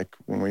 like,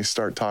 when we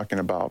start talking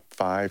about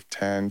 5,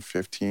 10,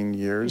 15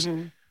 years,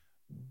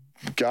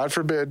 God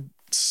forbid,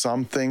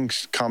 some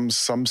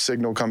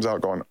signal comes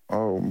out going,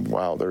 oh,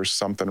 wow, there's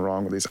something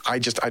wrong with these. I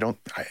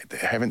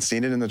haven't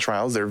seen it in the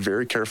trials. They're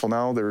very careful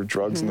now. There were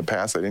drugs in the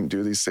past. They didn't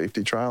do these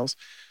safety trials.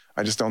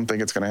 I just don't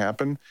think it's going to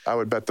happen. I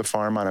would bet the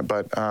farm on it.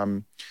 But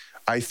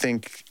I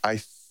think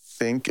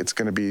it's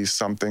going to be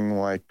something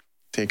like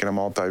taking a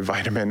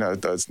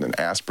multivitamin, an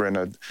aspirin,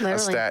 a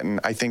statin.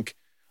 I think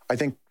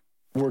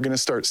we're going to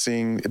start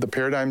seeing the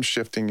paradigm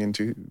shifting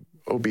into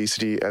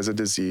obesity as a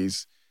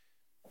disease,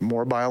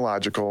 more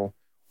biological.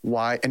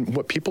 Why? And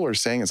what people are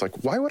saying is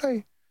like, why would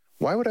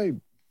I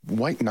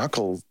white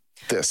knuckle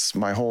this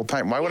my whole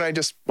time? Why wouldn't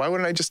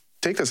I just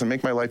take this and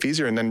make my life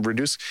easier and then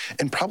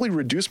probably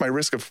reduce my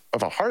risk of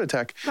a heart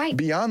attack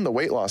beyond the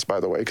weight loss,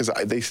 by the way, because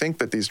they think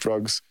that these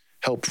drugs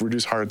help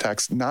reduce heart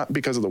attacks, not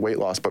because of the weight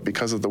loss, but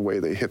because of the way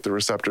they hit the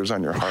receptors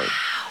on your heart.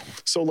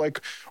 So like,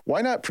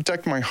 why not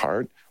protect my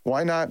heart?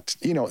 Why not,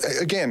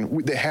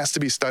 again, it has to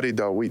be studied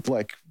though. We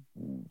like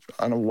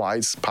on a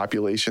wide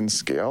population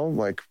scale,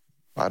 like,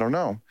 I don't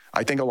know.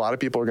 I think a lot of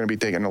people are going to be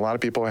taken. A lot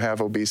of people have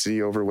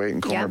obesity, overweight,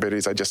 and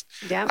comorbidities.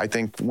 I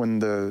think when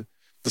the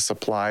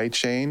supply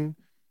chain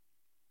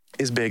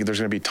is big, there's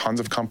going to be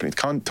tons of companies,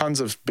 tons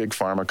of big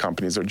pharma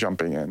companies are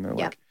jumping in. They're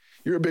like,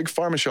 you're a big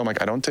pharma show. I'm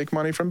like, I don't take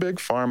money from big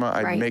pharma.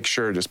 I make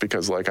sure just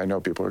because like I know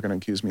people are going to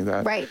accuse me of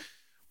that. Right.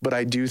 But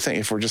I do think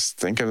if we're just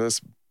thinking of this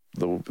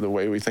the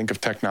way we think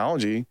of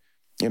technology,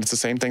 and it's the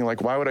same thing.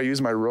 Like, why would I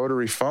use my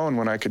rotary phone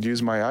when I could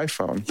use my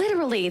iPhone?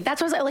 Literally.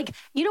 That's what I was like,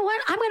 you know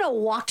what? I'm going to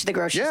walk to the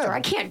grocery store.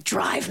 I can't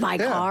drive my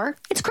car.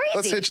 It's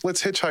crazy.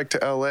 Let's hitchhike to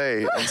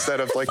LA instead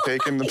of like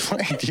taking the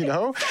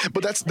plane,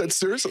 But that's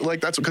seriously,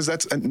 like,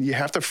 and you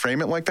have to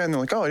frame it like that. And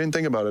they're like, oh, I didn't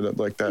think about it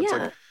like that. It's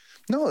like,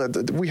 no,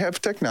 we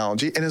have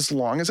technology. And as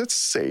long as it's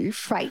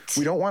safe,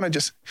 we don't want to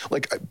just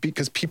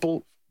because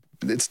people,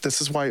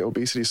 this is why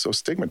obesity is so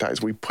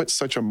stigmatized. We put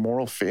such a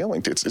moral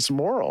failing to it. It's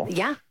moral.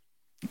 Yeah.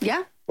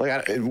 Yeah.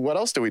 Like, what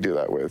else do we do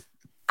that with?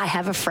 I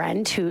have a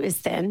friend who is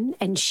thin,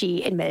 and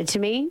she admitted to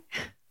me,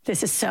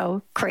 this is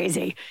so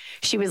crazy.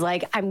 She was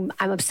like, I'm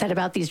upset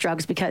about these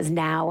drugs because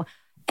now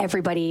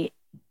everybody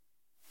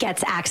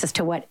gets access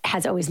to what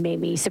has always made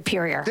me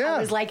superior. Yeah. I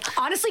was like,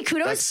 honestly,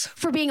 kudos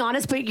for being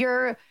honest, but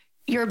you're a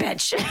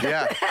bitch.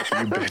 Yeah,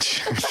 you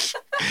bitch.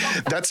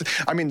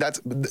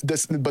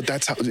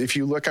 That's how, if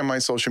you look on my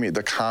social media,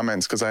 the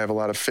comments, because I have a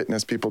lot of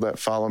fitness people that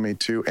follow me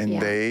too,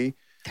 and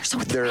They're so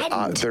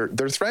threatened.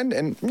 They're threatened,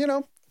 and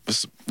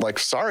like,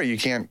 sorry, you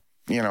can't,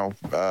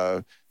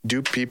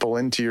 dupe people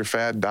into your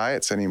fad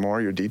diets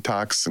anymore, your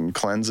detox and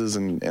cleanses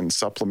and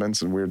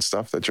supplements and weird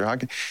stuff that you're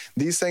hawking.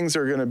 These things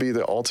are going to be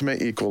the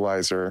ultimate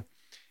equalizer.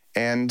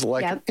 And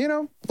like,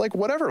 like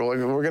whatever, like,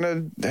 we're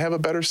going to have a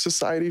better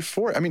society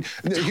for it. I mean,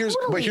 here's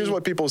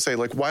what people say,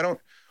 like, why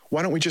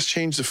don't we just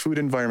change the food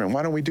environment?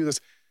 Why don't we do this?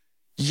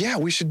 Yeah,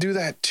 we should do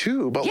that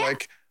too. But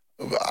like,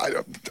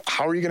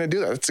 how are you going to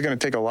do that? It's going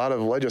to take a lot of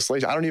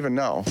legislation. I don't even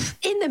know.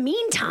 In the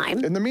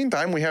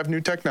meantime, we have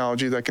new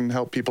technology that can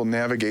help people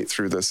navigate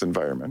through this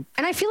environment.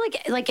 And I feel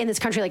like in this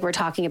country, like we're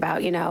talking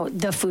about,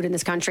 the food in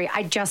this country,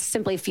 I just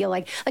simply feel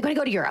like when I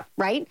go to Europe,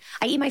 right?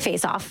 I eat my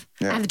face off.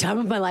 Yeah. I have the time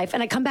of my life.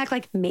 And I come back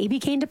like maybe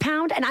gained a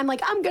pound. And I'm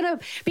like, I'm going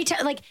to be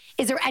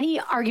is there any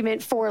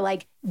argument for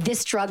like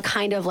this drug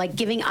kind of like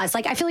giving us,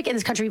 like, I feel like in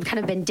this country, we've kind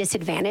of been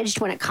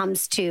disadvantaged when it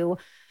comes to,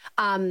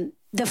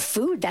 the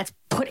food that's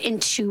put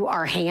into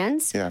our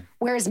hands. Yeah.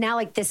 Whereas now,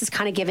 like, this is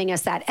kind of giving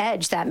us that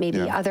edge that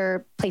maybe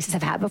other places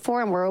have had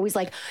before. And we're always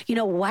like,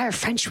 why are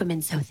French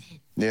women so thin?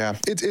 Yeah,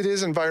 it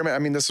is environment. I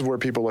mean, this is where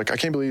people I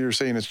can't believe you're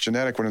saying it's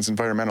genetic when it's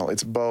environmental.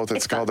 It's both.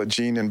 It's called a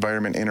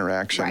gene-environment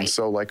interaction. Right.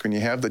 So like when you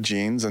have the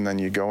genes and then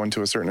you go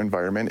into a certain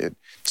environment,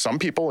 some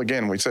people,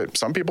 again,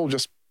 some people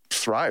just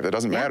thrive. It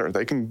doesn't matter.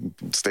 They can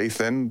stay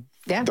thin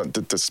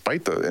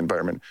despite the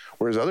environment.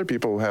 Whereas other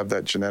people have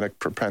that genetic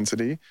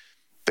propensity.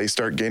 They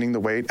start gaining the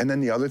weight. And then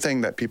the other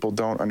thing that people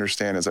don't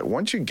understand is that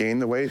once you gain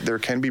the weight, there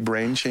can be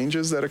brain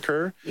changes that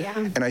occur. Yeah.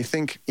 And I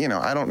think,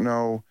 I don't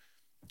know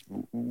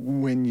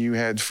when you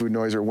had food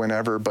noise or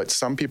whenever, but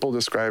some people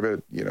describe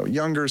it,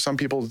 younger. Some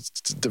people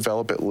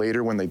develop it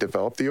later when they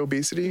develop the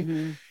obesity.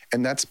 Mm-hmm.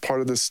 And that's part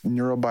of this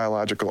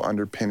neurobiological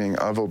underpinning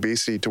of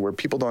obesity, to where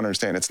people don't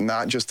understand. It's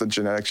not just the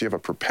genetics. You have a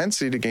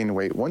propensity to gain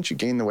weight. Once you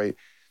gain the weight,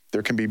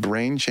 there can be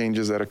brain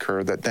changes that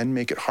occur that then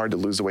make it hard to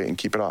lose the weight and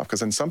keep it off.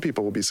 Because then some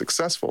people will be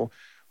successful,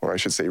 or I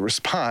should say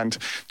respond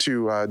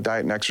to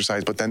diet and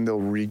exercise, but then they'll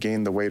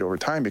regain the weight over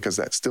time because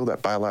that's still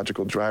that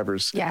biological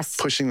driver's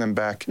pushing them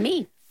back.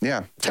 Me.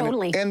 Yeah.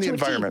 Totally. And the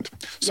environment.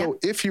 So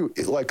if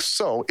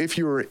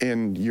you were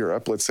in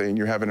Europe, let's say, and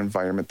you have an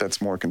environment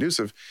that's more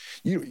conducive,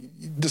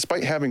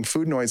 despite having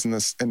food noise in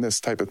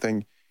this type of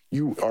thing,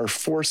 you are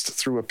forced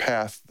through a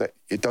path that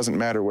it doesn't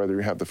matter whether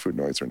you have the food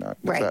noise or not.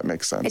 If that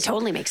makes sense. It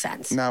totally makes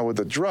sense. Now with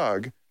the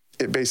drug,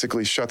 it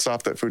basically shuts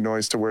off that food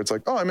noise to where it's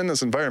like, oh, I'm in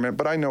this environment,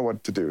 but I know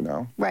what to do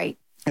now. Right.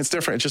 It's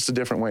different. It's just a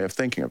different way of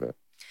thinking of it.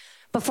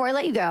 Before I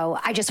let you go,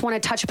 I just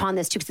want to touch upon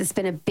this too, because it's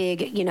been a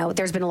big,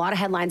 there's been a lot of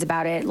headlines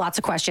about it, lots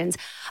of questions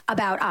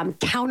about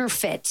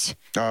counterfeit.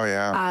 Oh,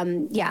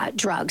 yeah.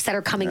 Drugs that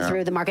are coming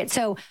through the market.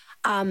 So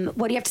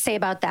what do you have to say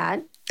about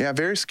that? Yeah,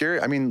 very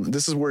scary. I mean,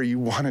 this is where you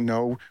want to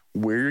know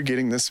where you're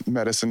getting this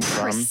medicine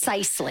from.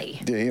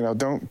 Precisely.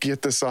 Don't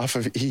get this off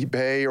of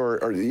eBay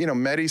or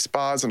Medi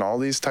Spas and all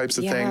these types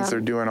of things. They're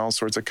doing all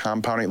sorts of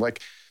compounding.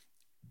 Like,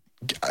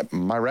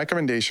 my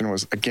recommendation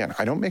was, again,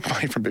 I don't make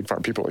money from Big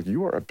Pharma. People are like,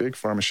 you are a Big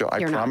Pharma shill.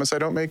 I promise I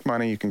don't make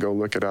money. You can go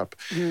look it up.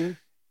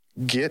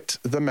 Mm-hmm. Get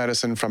the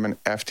medicine from an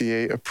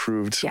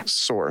FDA-approved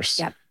source.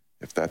 Yep.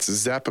 If that's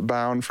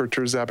Zepbound for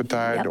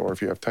tirzepatide, or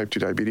if you have type 2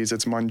 diabetes,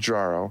 it's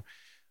Mounjaro.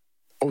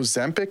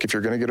 Ozempic, if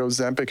you're going to get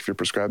Ozempic, if you're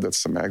prescribed,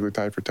 that's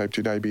semaglutide for type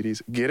 2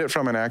 diabetes. Get it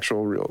from an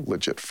actual, real,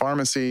 legit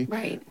pharmacy.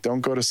 Right.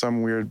 Don't go to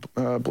some weird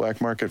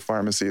black market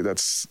pharmacy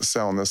that's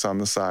selling this on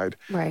the side.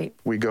 Right.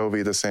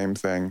 Wegovy, the same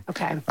thing.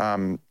 Okay.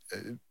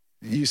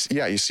 You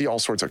see all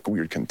sorts of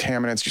weird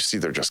contaminants. You see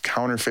they're just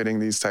counterfeiting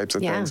these types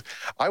of things.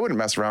 I wouldn't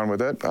mess around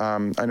with it.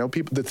 I know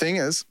people. The thing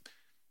is,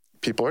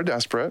 people are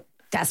desperate.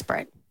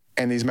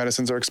 And these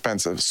medicines are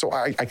expensive. So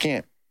I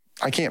can't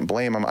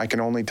blame them. I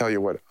can only tell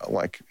you what,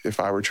 like, if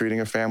I were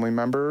treating a family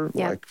member,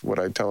 like what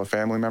I'd tell a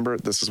family member,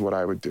 this is what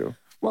I would do.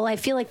 Well, I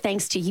feel like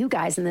thanks to you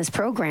guys in this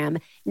program,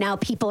 now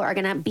people are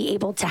going to be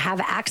able to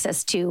have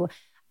access to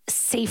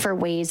safer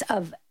ways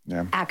of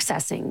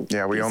accessing.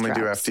 Yeah, we only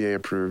drugs. Do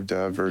FDA-approved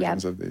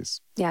versions of these.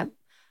 Yep.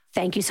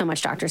 Thank you so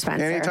much, Dr.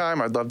 Spencer.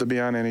 Anytime. I'd love to be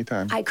on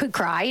anytime. I could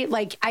cry.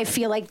 Like, I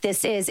feel like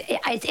this is,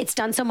 it's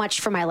done so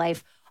much for my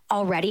life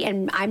already,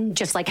 and I'm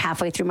just like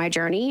halfway through my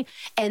journey,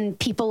 and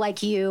people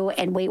like you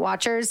and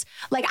WeightWatchers,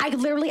 like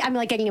I'm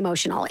like getting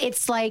emotional.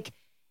 It's like,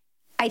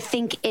 I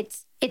think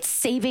it's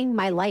saving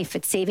my life.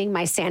 It's saving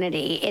my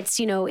sanity. It's,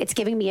 it's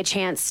giving me a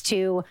chance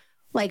to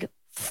like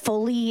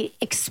fully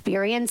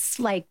experience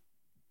like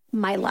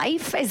my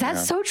life. Is that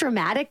so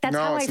dramatic? That's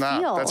how I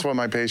feel. That's what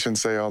my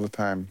patients say all the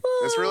time.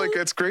 It's really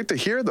good. It's great to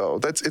hear though.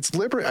 It's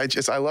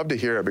liberating. I love to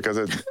hear it because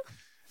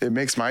it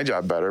makes my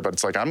job better, but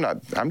it's like,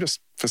 I'm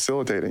just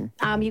facilitating.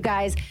 You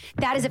guys,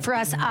 that is it for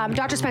us.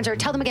 Dr. Spencer,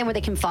 tell them again where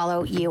they can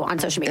follow you on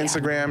social media.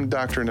 Instagram,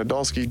 Dr.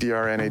 Nadolsky,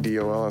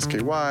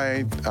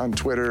 DrNadolsky. On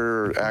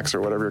Twitter, X,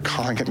 or whatever you're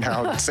calling it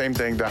now. Same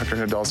thing, Dr.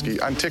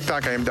 Nadolsky. On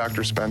TikTok, I am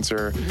Dr.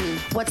 Spencer.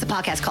 Mm-hmm. What's the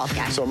podcast called,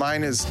 guys? So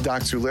mine is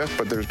Docs Who Lift,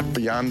 but there's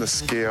Beyond the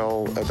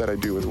Scale that I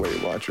do with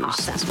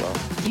WeightWatchers as well.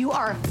 You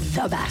are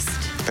the best.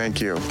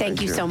 Thank you.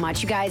 Thank you so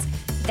much. You guys,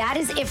 that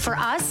is it for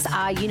us.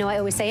 You know, I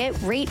always say it,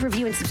 rate,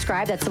 review, and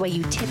subscribe. That's the way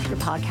you tip your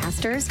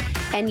podcasters.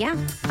 And yeah,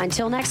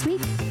 until next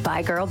week,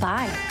 bye, girl,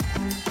 bye.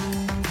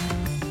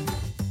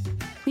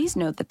 Please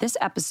note that this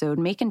episode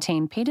may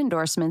contain paid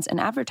endorsements and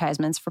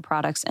advertisements for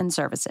products and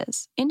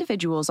services.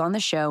 Individuals on the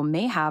show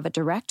may have a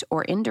direct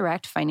or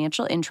indirect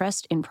financial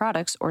interest in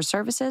products or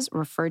services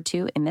referred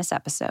to in this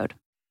episode.